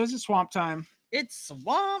right, so it's swamp time. It's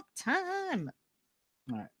swamp time.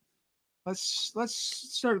 All right, let's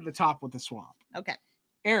start at the top with the swamp. Okay.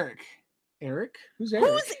 Eric, who's Eric?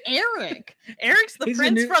 Who's Eric? Eric's the He's a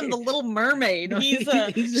prince new- from The Little Mermaid. No, he's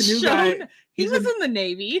the new guy. He He's was a- in the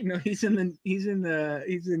Navy. No, he's the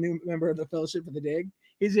new member of the Fellowship of the Dig.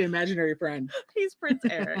 He's the imaginary friend. He's Prince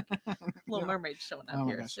Eric. Little No. Mermaid showing up Oh my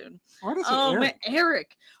here gosh. soon. Why does it Oh, Eric? man,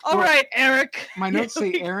 Eric. All Well, right, Eric. My notes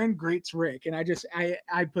say Aaron greets Rick, and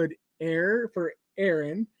I put air for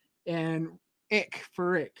Aaron and ick for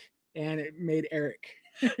Rick, and it made Eric.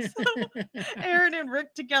 Aaron and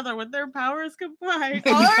Rick together with their powers combined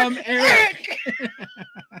They are become Eric. Eric.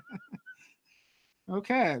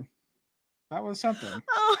 Okay, that was something.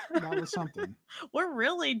 Oh, That was something. we're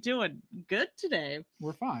really doing good today.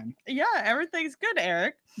 We're fine. Yeah, everything's good,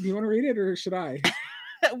 Eric. Do you want to read it, or should I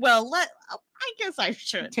Well, I guess I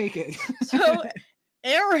should. take it? So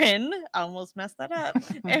Aaron, I almost messed that up.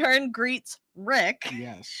 Aaron greets Rick,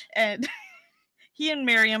 Yes. and he and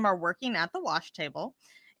Miriam are working at the wash table.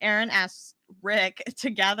 Aaron asks Rick to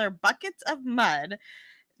gather buckets of mud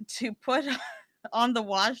to put on the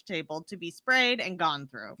wash table to be sprayed and gone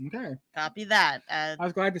through. Okay. Copy that. I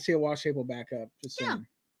was glad to see a wash table back up. Just Yeah. saying.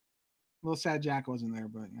 A little sad Jack wasn't there,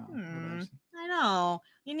 but whatever. I know.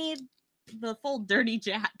 You need the full Dirty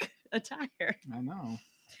Jack attire. I know.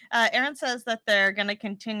 Aaron says that they're going to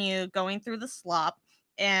continue going through the slop,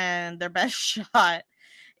 and their best shot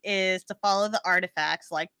is to follow the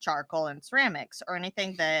artifacts like charcoal and ceramics or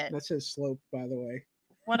anything that That says slope, by the way.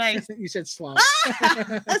 what I You said slop.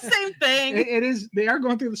 same thing. It is. They are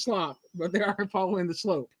going through the slop, but they are following the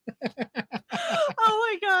slope.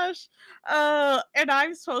 Oh my gosh. And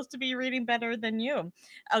I'm supposed to be reading better than you.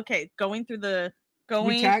 Okay, going through the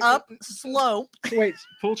going tagged- up slope. So wait,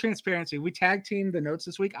 full transparency. We tag teamed the notes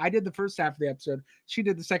this week. I did the first half of the episode. She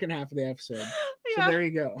did the second half of the episode. So Yeah, there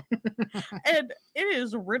you go. and it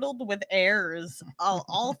is riddled with errors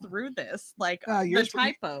all through this, like the Yours-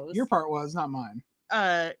 typos. Your part was not mine.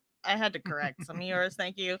 I had to correct some of yours.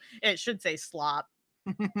 Thank you. It should say slop,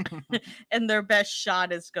 and their best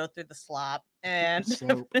shot is go through the slop and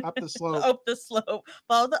Up the slope. up the slope.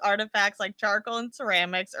 Follow the artifacts like charcoal and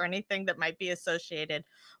ceramics or anything that might be associated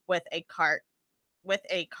with a cart. With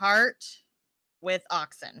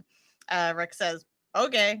oxen. Rick says,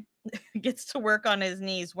 "Okay." Gets to work on his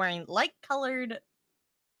knees wearing light-colored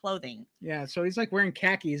clothing. Yeah, so he's like wearing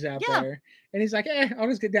khakis out Yeah. there, and he's like, I'll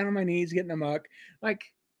just get down on my knees, get in the muck. Like,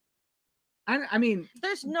 I mean,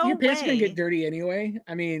 There's no your pants way. gonna get dirty anyway.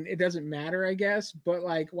 I mean, it doesn't matter, I guess. But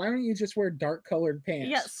like, why don't you just wear dark colored pants?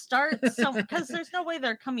 Yeah, start some because there's no way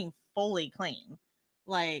they're coming fully clean.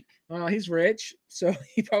 Like, Well, he's rich, so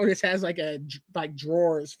he probably just has like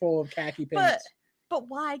drawers full of khaki pants. but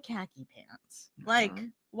why khaki pants? Like, Uh-huh.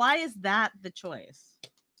 why is that the choice?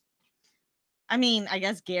 I mean, I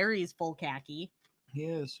guess Gary's full khaki. He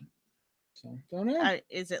is. So don't know.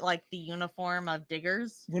 Is it like the uniform of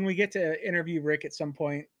diggers? When we get to interview Rick at some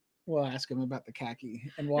point, we'll ask him about the khaki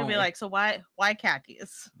and why. He'll be like, so why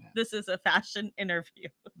khakis? Yeah. This is a fashion interview.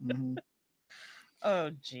 Mhm. Oh,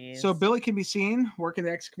 geez. So Billy can be seen working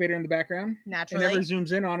the excavator in the background. It Naturally, never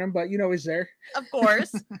zooms in on him, but you know he's there. of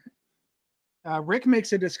course. Rick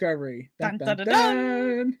makes a discovery. Dun, Dun, dun, dun,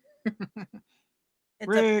 dun, dun. It's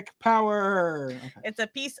Rick power. Okay. it's a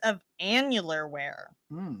piece of annular ware.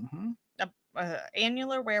 Mhm.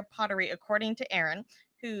 Annular ware pottery, according to Aaron,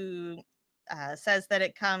 who says that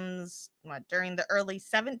it comes during the early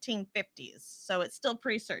 1750s. So it's still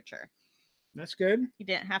pre-searcher. That's good. He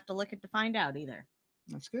didn't have to look it to find out either.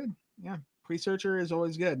 That's good. Yeah. Pre-searcher is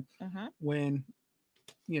always good. Mm-hmm. When,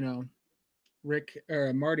 Rick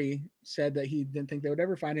or Marty said that he didn't think they would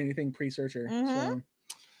ever find anything pre-searcher. Mhm. So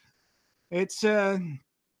it's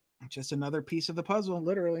just another piece of the puzzle,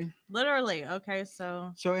 literally. Literally. Okay,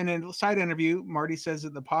 so So in a side interview, Marty says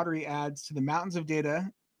that the pottery adds to the mountains of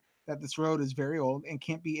data that this road is very old and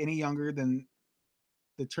can't be any younger than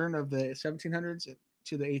the turn of the 1700s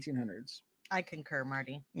to the 1800s. I concur,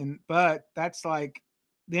 Marty. But that's like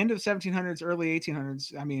the end of 1700s, early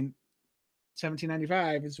 1800s. I mean,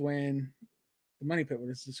 1795 is when the money pit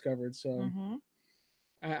was discovered. So Mm-hmm.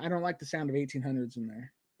 I don't like the sound of 1800s in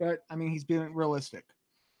there. But I mean, he's being realistic.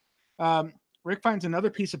 Rick finds another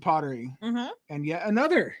piece of pottery Mm-hmm. and yet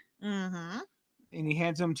another. Mm-hmm. And he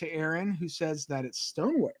hands them to Aaron, who says that it's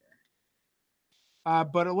stoneware.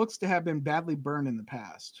 But it looks to have been badly burned in the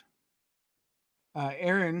past.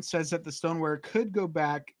 Aaron says that the stoneware could go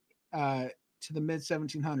back to the mid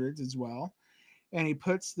 1700s as well. And he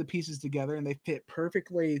puts the pieces together and they fit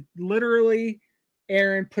perfectly. Literally,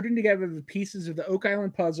 Aaron putting together the pieces of the Oak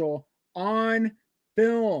Island puzzle on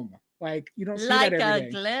film. Like, you don't see Like that a every day.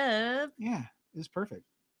 glove. Yeah, it's perfect.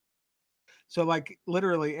 So, like,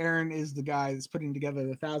 literally, Aaron is the guy that's putting together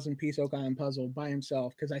the 1,000-piece Oak Island puzzle by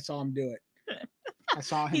himself because I saw him do it. I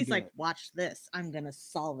saw him He's do like, it. watch this. I'm gonna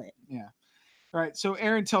solve it. Yeah. All right. So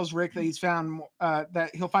Aaron tells Rick that he's found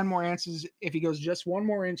that he'll find more answers if he goes just one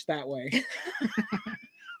more inch that way.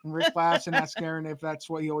 And Rick laughs and asks Aaron if that's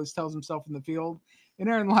what he always tells himself in the field. And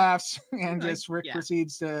Aaron laughs and Like, just Rick yeah.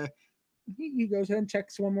 proceeds to. He goes ahead and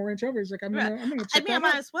checks one more inch over. He's like, I'm gonna I check mean, I that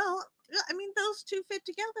might out. as well. I mean, those two fit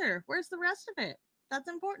together. Where's the rest of it? That's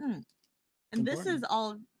important. And this Important. is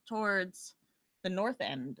all towards the north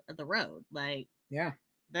end of the road. Like Yeah.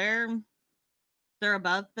 they're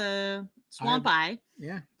above the swamp eye.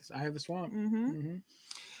 Yeah. I have the swamp. Mm-hmm. Mm-hmm.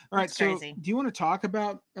 All right. That's So crazy. do you want to talk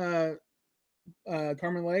about Carmen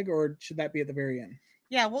Legg, or should that be at the very end?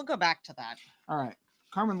 Yeah, we'll go back to that. All right.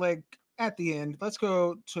 Carmen Legg at the end. Let's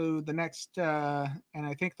go to the next and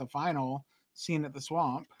I think the final scene at the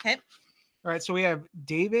swamp. Okay. All right. So we have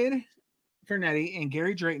David Fernetti and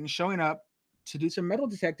Gary Drayton showing up to do some metal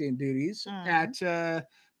detecting duties Mhm. at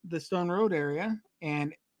the Stone Road area.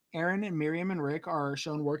 And Aaron and Miriam and Rick are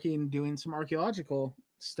shown working doing some archaeological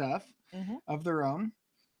stuff Mhm. of their own.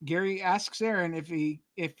 Gary asks Aaron if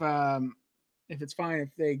it's fine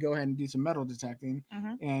if they go ahead and do some metal detecting,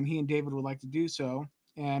 Mhm. and he and David would like to do so.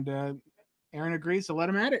 And Aaron agrees to let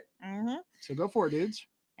him at it. Mm-hmm. So go for it, dudes.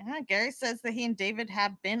 Yeah, Gary says that he and David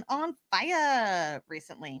have been on fire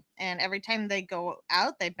recently, and every time they go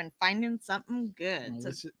out, they've been finding something good.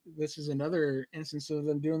 Well, So, this is another instance of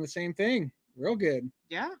them doing the same thing. Real good.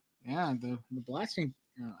 yeah, Yeah, the blasting.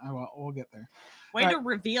 We'll get there. way All to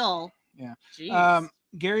reveal. Yeah. Jeez.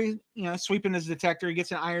 Gary, sweeping his detector, he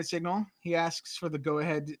gets an iron signal. He asks for the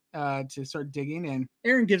go-ahead to start digging, and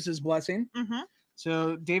Aaron gives his blessing. Mm-hmm.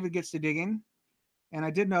 So David gets to digging, and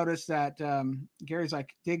I did notice that Gary's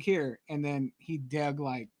like, dig here, and then he dug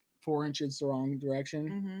like 4 inches the wrong direction,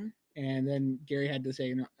 Mm-hmm. and then Gary had to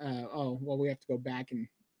say, oh, well, we have to go back, and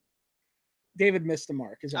David missed the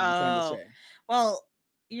mark, is what I'm trying to Oh, say. well,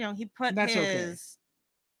 he put That's okay. his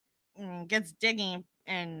gets digging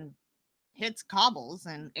and hits cobbles,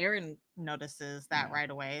 and Aaron notices that Yeah. right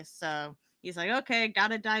away. So he's like, okay,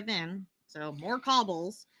 gotta dive in. So more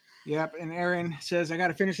cobbles. Yep, and Aaron says, I got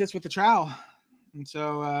to finish this with the trowel. And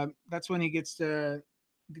so that's when he gets down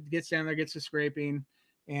there, gets to scraping,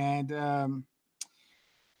 and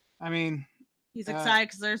I mean, He's excited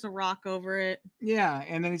because there's a rock over it. yeah,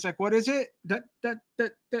 and then he's like, "What is it?"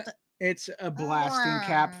 It's a blasting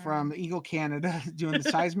cap from Eagle Canada doing the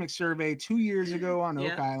seismic survey 2 years ago on Oak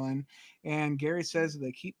Yep. Island, and Gary says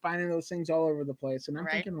they keep finding those things all over the place, and I'm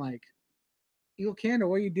Right. thinking like, Eagle Canada,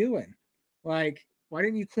 what are you doing? Like, why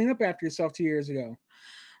didn't you clean up after yourself 2 years ago?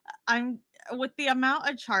 I'm with the amount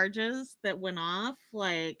of charges that went off,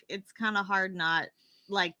 like it's kind of hard not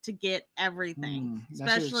like to get everything, That's your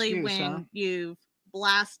especially excuse, when huh? you've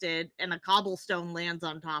blasted and a cobblestone lands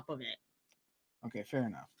on top of it. Okay, fair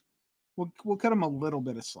enough. We'll cut him a little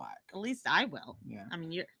bit of slack. At least I will. Yeah. I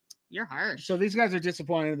mean, you're harsh. So these guys are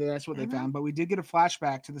disappointed that that's what they Mhm. found, but we did get a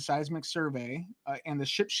flashback to the seismic survey and the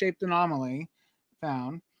ship-shaped anomaly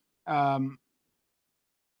found.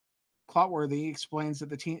 Clotworthy explains that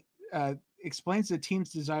the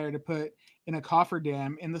team's desire to put in a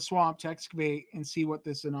cofferdam in the swamp to excavate and see what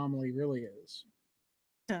this anomaly really is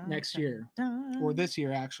Dun, next dun, year, dun. or this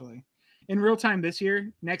year actually, in real time this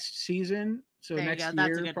year, next season. So There you next go. That's a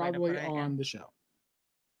year, good way to probably put it, on yeah. the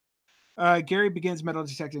show. Gary begins metal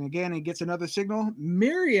detecting again and gets another signal.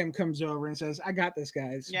 Miriam comes over and says, I got this,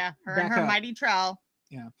 guys. Yeah, her Back and her up. mighty trowel.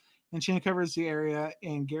 Yeah. And she uncovers the area,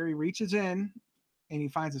 and Gary reaches in and he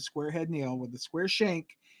finds a square head nail with a square shank,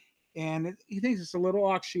 and he thinks it's a little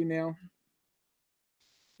ox shoe nail.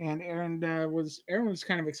 And Aaron was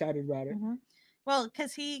kind of excited about it. Mm-hmm. Well,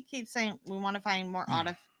 because he keeps saying we want to find more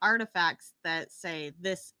artifacts that say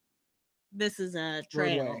this is a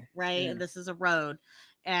trail, Roadway. right? Yeah. This is a road,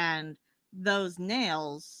 and those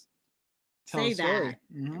nails Tell say a story.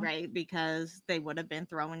 that, Mhm. right? Because they would have been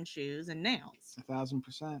throwing shoes and nails.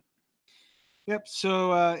 1,000%. Yep.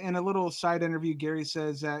 So in a little side interview, Gary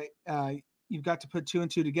says that you've got to put 2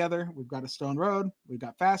 and 2 together. We've got a stone road. We've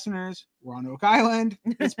got fasteners. We're on Oak Island.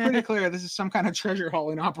 It's pretty clear this is some kind of treasure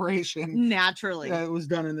hauling operation Naturally. that was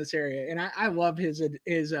done in this area. And I love his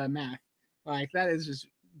math. Like, that is just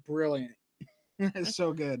brilliant. It's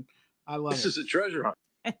so good. I love This it. is a treasure hunt.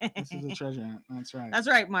 This is a treasure hunt. That's right. That's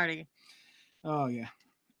right, Marty. Oh, yeah.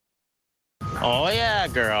 Oh yeah,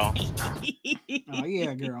 girl. Oh,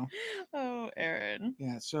 yeah, girl. Oh, Aaron.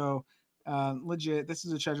 Yeah, so legit, this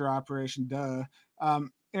is a treasure operation, duh.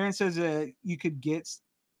 Aaron says that you could get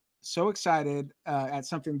so excited at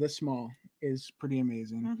something this small is pretty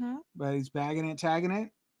amazing. Mm-hmm. But he's bagging it, tagging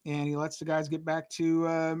it, and he lets the guys get back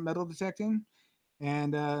to metal detecting.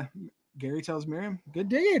 And Gary tells Miriam, good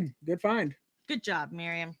digging, good find. Good job,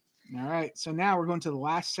 Miriam. All right, so now we're going to the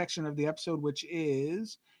last section of the episode, which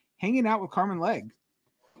is hanging out with Carmen Legg.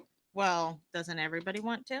 Well, doesn't everybody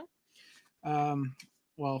want to?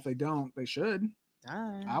 Well, if they don't, they should.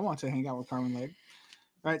 Duh. I want to hang out with Carmen Legg.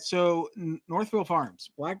 All right, so Northville Farms,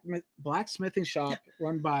 blacksmithing shop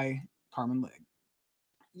run by Carmen Legg.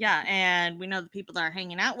 Yeah, and we know the people that are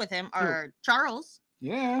hanging out with him are Charles.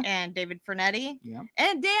 Yeah. And David Fernetti. Yeah.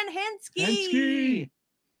 And Dan Hensky. Hensky.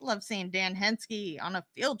 Love seeing Dan Hensky on a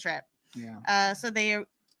field trip. Yeah. So they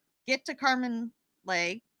get to Carmen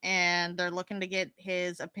Legg, and they're looking to get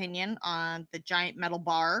his opinion on the giant metal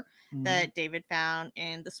bar that David found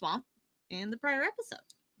in the swamp in the prior episode.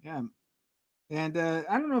 Yeah. And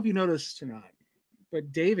I don't know if you noticed or not,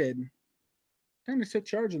 but David kind of took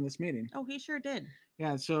charge in this meeting. Oh, he sure did.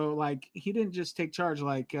 Yeah. So, like, he didn't just take charge,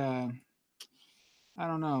 like, I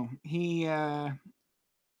don't know.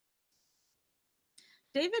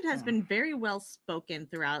 David has been very well spoken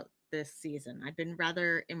throughout this season. I've been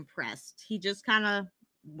rather impressed. He just kind of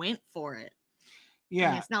went for it. Yeah.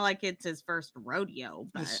 I mean, it's not like it's his first rodeo,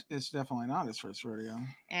 but it's definitely not his first rodeo.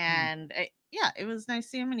 And it was nice to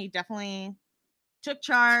see him, and he definitely took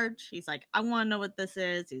charge. He's like, I want to know what this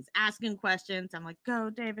is. He's asking questions. I'm like, go,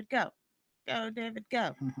 David, go. Go, David,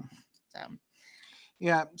 go. So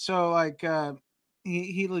yeah, so like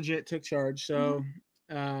he legit took charge. So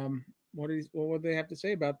what would they have to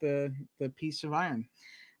say about the piece of iron?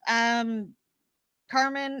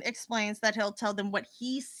 Carmen explains that he'll tell them what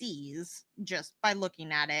he sees just by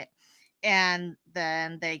looking at it, and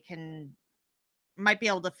then they might be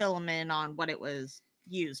able to fill him in on what it was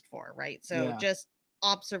used for, right? So Yeah. just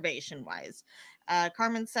observation wise.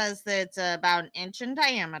 Carmen says that it's about 1 inch in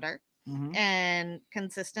diameter Mhm. and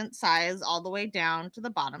consistent size all the way down to the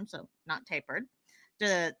bottom, so not tapered.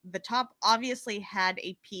 The top obviously had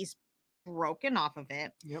a piece broken off of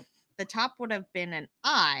it. Yep. The top would have been an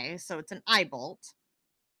eye, so it's an eye bolt.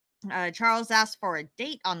 Charles asked for a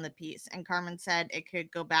date on the piece, and Carmen said it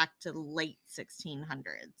could go back to the late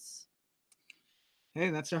 1600s. Hey,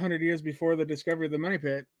 that's 100 years before the discovery of the money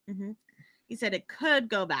pit. Mm-hmm. He said it could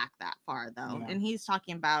go back that far, though, Yeah. and he's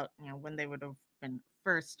talking about when they would have been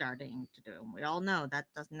first starting to do them. We all know that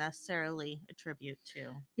doesn't necessarily attribute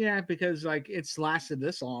to. Yeah, because like it's lasted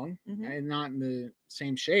this long Mhm. and not in the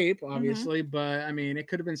same shape, obviously. But I mean, it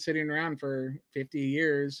could have been sitting around for 50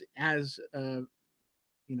 years as a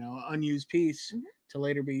unused piece Mhm. to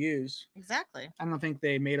later be used. Exactly. I don't think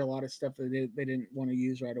they made a lot of stuff that they didn't want to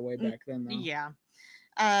use right away back then, though. Yeah.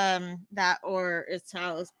 That, or it's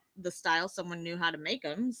how the style someone knew how to make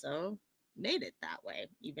them, so made it that way,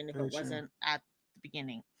 even if Very it true. wasn't at the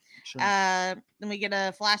beginning. Sure. Then we get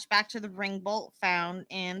a flashback to the ring bolt found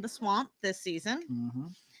in the swamp this season. hmm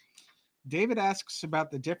David asks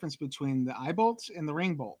about the difference between the eye bolts and the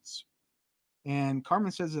ring bolts. And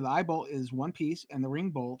Carmen says that the eye bolt is one piece and the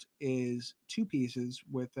ring bolt is two pieces.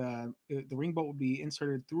 With the ring bolt would be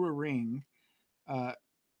inserted through a ring.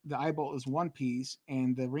 The eye bolt is one piece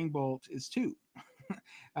and the ring bolt is two.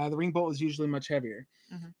 The ring bolt is usually much heavier.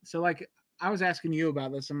 Mhm. So, like, I was asking you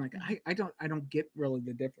about this. I'm like, I don't get really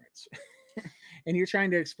the difference. And you're trying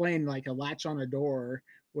to explain like a latch on a door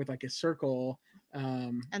with like a circle,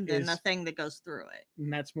 And then the thing that goes through it.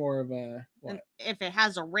 and that's more of a And what? if it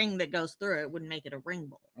has a ring that goes through it, would make it a ring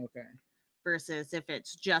bolt. Okay, Versus if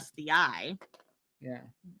it's just the eye, yeah.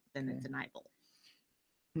 then Okay. it's an eye bolt.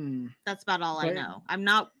 Hmm. That's about all I But- know. I'm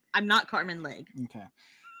not Carmen Leg. Okay.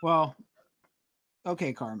 Well,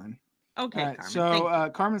 okay, Carmen. Okay, Carmen. So thank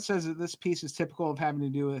you. Carmen says that this piece is typical of having to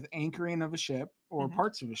do with anchoring of a ship or Mhm.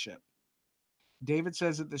 parts of a ship. David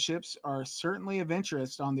says that the ships are certainly of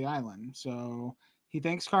interest on the island. So he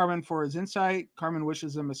thanks Carmen for his insight. Carmen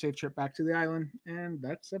wishes them a safe trip back to the island, and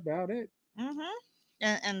that's about it. Mm-hmm.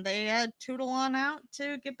 And they tootle on out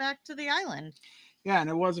to get back to the island. Yeah, and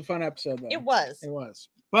it was a fun episode, though. It was. It was.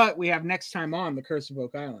 But we have next time on The Curse of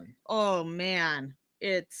Oak Island. Oh man,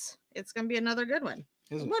 it's gonna be another good one.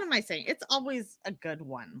 Is it? What am I saying? It's always a good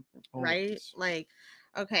one, right? Always. Like,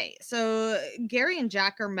 okay, so Gary and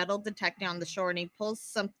Jack are metal detecting on the shore, and he pulls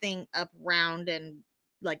something up round and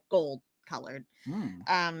like gold colored. Hmm.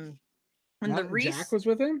 And Now the Jack was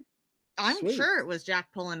with him? I'm Sweet. sure it was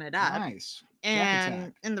Jack pulling it up. Nice. Jack And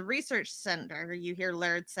attack. in the research center, you hear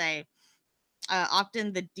Laird say,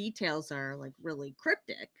 often the details are like really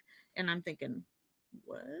cryptic. And I'm thinking,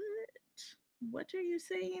 what? What are you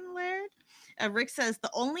saying, Laird? Rick says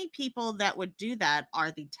the only people that would do that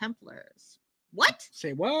are the Templars. What?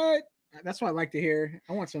 Say what? That's what I like to hear.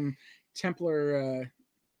 I want some Templar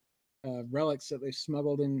relics that they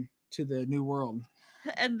smuggled into the New World.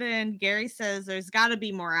 And then Gary says there's got to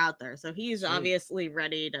be more out there. So he's Sweet. obviously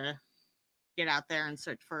ready to get out there and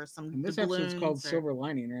search for some And this doubloons episode's called or- Silver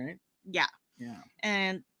Lining, right? Yeah. Yeah.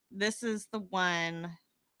 And this is the one.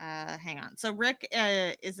 Hang on. So Rick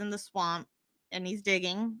is in the swamp and he's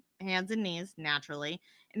digging, hands and knees, naturally.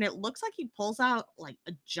 And it looks like he pulls out like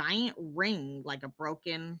a giant ring, like a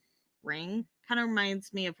broken ring. Kind of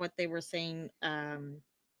reminds me of what they were saying.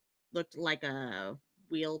 Looked like a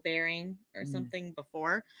wheel bearing or something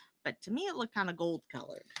before, but to me it looked kind of gold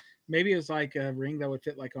colored. Maybe it was like a ring that would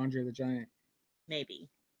fit like Andre the Giant. Maybe.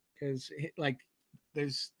 Because like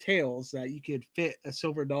there's tales that you could fit a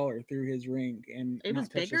silver dollar through his ring and It not was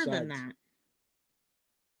touch the bigger than sides. that.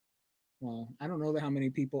 Well, I don't know how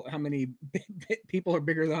many people are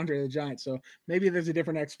bigger than Andre the Giant, so maybe there's a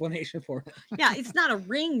different explanation for it. Yeah, it's not a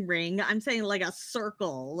ring. I'm saying like a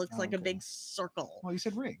circle. Looks like a Okay. big circle. Well, you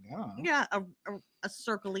said ring. I don't know. Yeah, a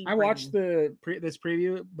circly. I watched ring. this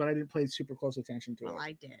preview, but I didn't pay super close attention to Well, it.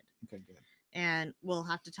 I did, Okay, good. and we'll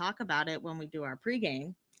have to talk about it when we do our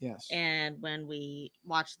pregame Yes. and when we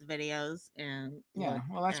watch the videos and Yeah. look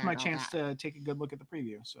Well, that's at my all chance that. to take a good look at the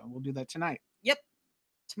preview. So we'll do that tonight. Yep,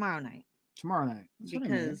 tomorrow night Tomorrow night. That's what I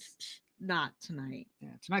meant. because not tonight.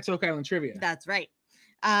 Yeah, tonight's Oak Island trivia. That's right.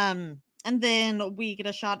 And then we get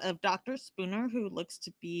a shot of Dr. Spooner, who looks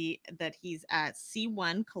to be that he's at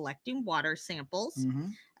C1 collecting water samples.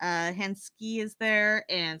 Mhm. Hensky is there,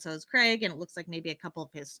 and so is Craig, and it looks like maybe a couple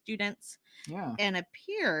of his students. Yeah. And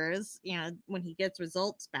appears, when he gets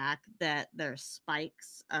results back, that there's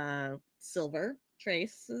spikes of silver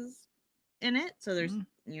traces in it. So there's,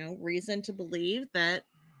 reason to believe that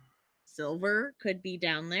silver could be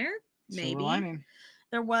down there. Silver Maybe. lining.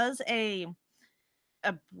 There was a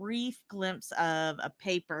brief glimpse of a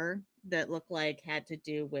paper that looked like had to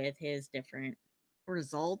do with his different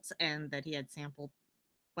results, and that he had sampled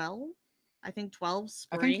 12 springs. I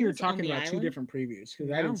think you were on talking the about two island. different previews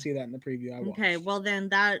because I No. didn't see that in the preview I watched. Okay, well then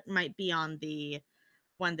that might be on the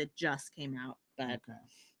one that just came out, but Okay.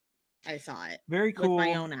 I saw it Very cool. with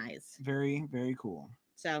my own eyes. Very, very cool.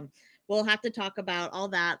 So we'll have to talk about all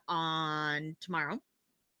that on tomorrow.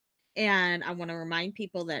 And I want to remind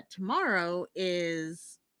people that tomorrow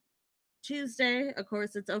is Tuesday. Of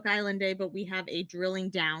course, it's Oak Island Day, but we have a drilling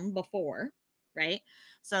down before, right?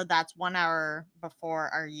 So that's 1 hour before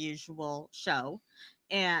our usual show,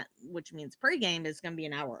 and which means pregame is going to be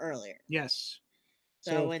an hour earlier. Yes.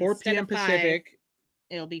 So 4 instead p.m. of 5, Pacific,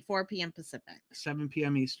 it'll be 4 p.m. Pacific. 7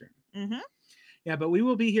 p.m. Eastern. Mm-hmm. Yeah, but we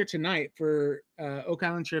will be here tonight for Oak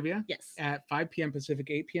Island Trivia Yes. at 5 p.m. Pacific,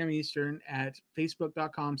 8 p.m. Eastern at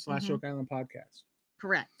facebook.com/Oak Island Podcast.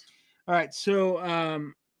 Correct. All right, so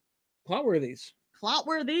Clotworthies.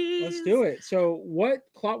 Clotworthies. Let's do it. So what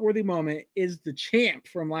Clotworthy moment is the champ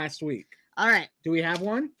from last week? All right. Do we have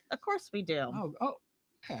one? Of course we do. Oh,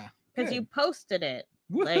 yeah. Because good. you posted it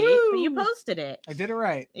late, Woohoo! but you posted it. I did it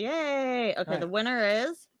right. Yay. Okay, Right. the winner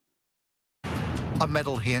is A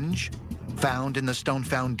metal hinge found in the stone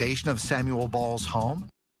foundation of Samuel Ball's home.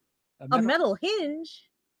 a metal hinge.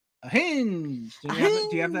 A hinge. Do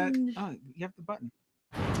you have that? hinge. Oh, you have the button.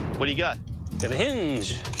 What do you got? Got a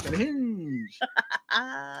hinge. Got a hinge.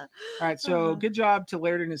 Ah, All right, so good job to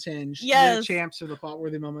Laird and his hinge. You're Yes. the champs of the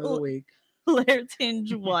Clotworthy moment of the week. Laird's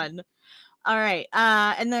hinge won. All right.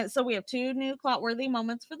 And then so we have 2 new Clotworthy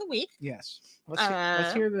moments for the week. Yes.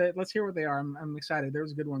 Let's hear what they are. I'm excited. There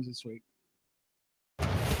was good ones this week.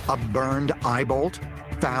 A burned eye bolt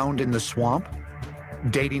found in the swamp,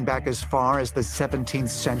 dating back as far as the 17th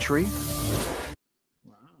century.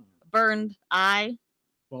 Wow. Burned eye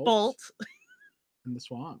bolt. in the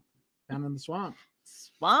swamp. Down in the swamp.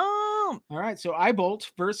 Swamp. All right, so eye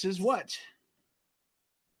bolt versus what?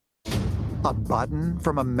 A button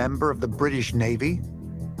from a member of the British Navy,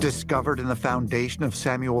 discovered in the foundation of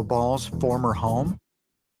Samuel Ball's former home.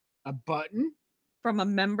 A button From a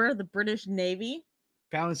member of the British Navy.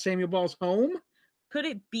 found in Samuel Ball's home. Could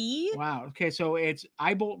it be Wow. Okay, so it's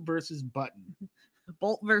eye bolt versus button.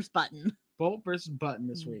 bolt versus button? Bolt versus button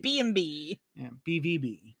this week. B&B. Yeah,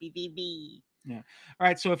 BVB. BBB. All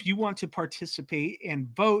right, so if you want to participate and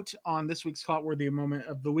vote on this week's Clotworthy moment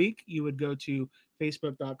of the week, you would go to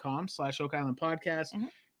facebook.com/Oak Island Podcast.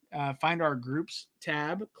 Find our groups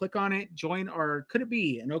tab, click on it, join our Could It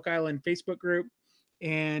Be an Oak Island Facebook group,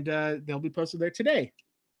 and they'll be posted there today.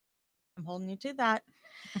 I'm holding you to that.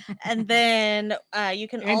 And then you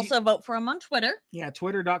can also vote for them on Twitter. Yeah,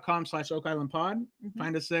 twitter.com/Oak Island Pod. Mhm.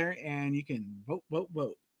 Find us there, and you can vote. Vote,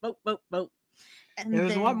 vote, vote. And Yeah,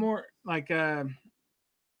 there's a lot then- more like I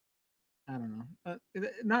don't know.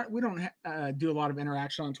 We don't do a lot of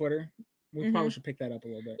interaction on Twitter. We probably should pick that up a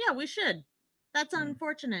little bit. Yeah, we should. That's Yeah.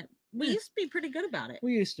 unfortunate. We Yeah. used to be pretty good about it.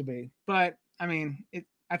 We used to be, but I mean,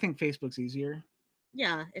 I think Facebook's easier.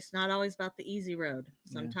 Yeah, it's not always about the easy road.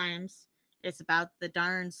 Yeah. Sometimes it's about the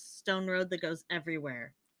darn stone road that goes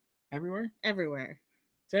everywhere. Everywhere. Everywhere.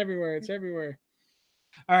 It's everywhere. It's everywhere.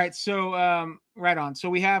 All right, so right on. So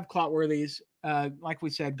we have Clotworthies. Like we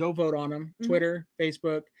said, go vote on them. Mhm. Twitter,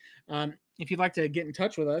 Facebook. If you'd like to get in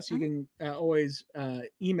touch with us, you can always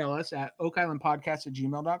email us at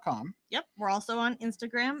oakislandpodcast@gmail.com. Yep. We're also on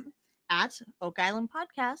Instagram at Oak Island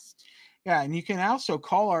Podcast. Yeah, and you can also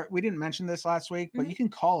call we didn't mention this last week, but you can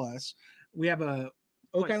call us. We have a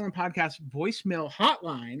Oak Voice- Island Podcast voicemail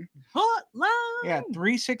hotline. Hotline. Yeah,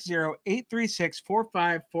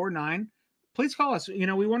 360-836-4549. Please call us. We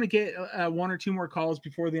want to get 1 or 2 more calls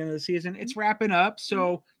before the end of the season. It's wrapping up,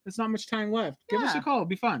 so there's not much time left. Give us a Yeah. call. It'll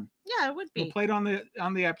be fun. Yeah, it would be. We'll play it on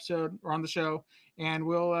the episode or on the show, and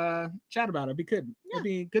we'll chat about it. It'll be good. Yeah. It'll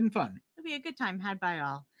be good and fun. It'd be a good time had by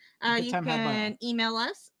all. Good You time had by all. can email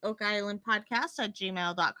us,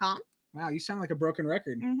 oakislandpodcast@gmail.com. Wow, you sound like a broken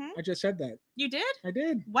record. Mm-hmm. I just said that. You did? I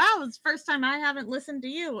did. Wow, it's the first time I haven't listened to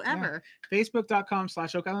you Yeah. ever.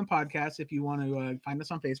 Facebook.com/Oak Island Podcast if you want to find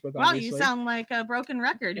us on Facebook. Wow, obviously. you sound like a broken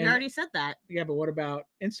record. You And- already said that. Yeah, but what about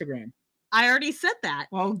Instagram? I already said that.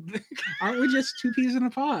 Well, aren't we just 2 peas in a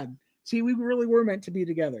pod? See, we really were meant to be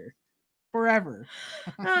together forever.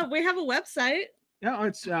 We have a website. No,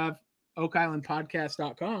 it's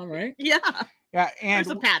oakislandpodcast.com, right? Yeah, Yeah, and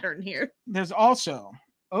there's a pattern here. there's also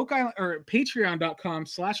Oak Island or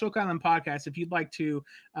patreon.com/Oak Island Podcast if you'd like to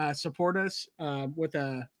support us with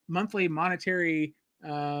a monthly monetary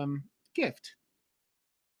gift.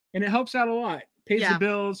 And it helps out a lot. Pays the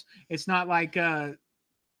bills. It's not like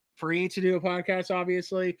free to do a podcast,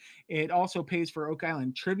 obviously. It also pays for Oak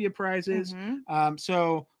Island trivia prizes.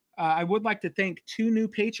 So I would like to thank 2 new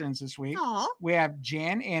patrons this week. Aw. We have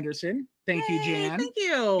Jan Anderson. Thank you, Yay, Jan. Thank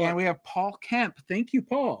you. And we have Paul Kemp. Thank you,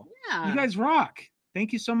 Paul. Yeah. You guys rock.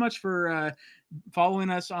 Thank you so much for following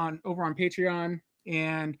us over on Patreon.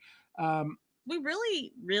 And we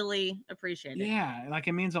really, really appreciate it. yeah, like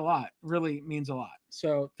it means a lot. Really means a lot.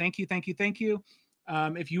 So thank you.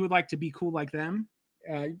 If you would like to be cool like them,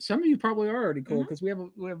 some of you probably are already cool because we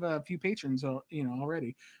have a few patrons,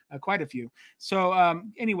 already, quite a few. So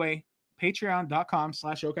anyway,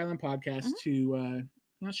 patreon.com/Oak Island Podcast to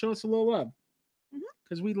show us a little love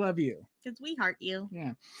because we love you. Because we heart you.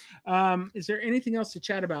 Yeah. Is there anything else to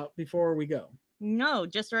chat about before we go? No,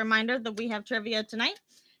 just a reminder that we have trivia tonight.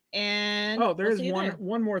 And there's we'll see you there.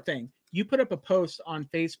 one more thing. You put up a post on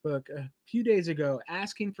Facebook a few days ago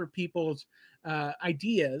asking for people's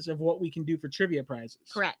ideas of what we can do for trivia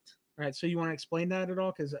prizes. Correct. All right. So you want to explain that at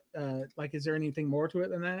all? Because is there anything more to it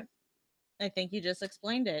than that? I think you just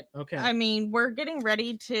explained it. Okay. I mean, we're getting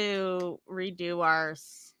ready to redo our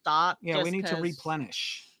stock. Yeah, we need to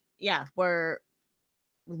replenish. Yeah, we're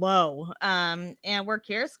low. And we're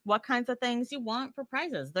curious what kinds of things you want for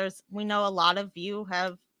prizes. We know a lot of you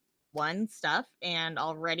have won stuff and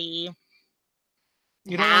already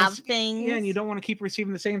have things. Yeah, and you don't want to keep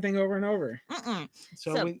receiving the same thing over and over.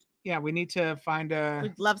 So we need to find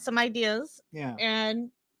we'd love some ideas. Yeah. And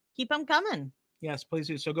keep them coming. Yes, please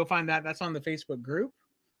do. So go find that. That's on the Facebook group.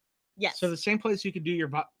 Yes. So the same place you could do your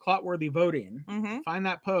Clotworthy voting. Find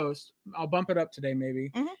that post. I'll bump it up today,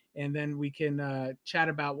 maybe, and then we can chat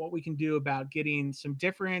about what we can do about getting some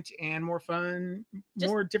different and more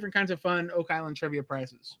different kinds of fun Oak Island trivia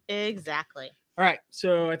prizes. Exactly. All right.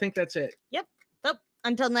 So I think that's it. Yep. So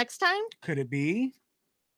until next time. Could it be?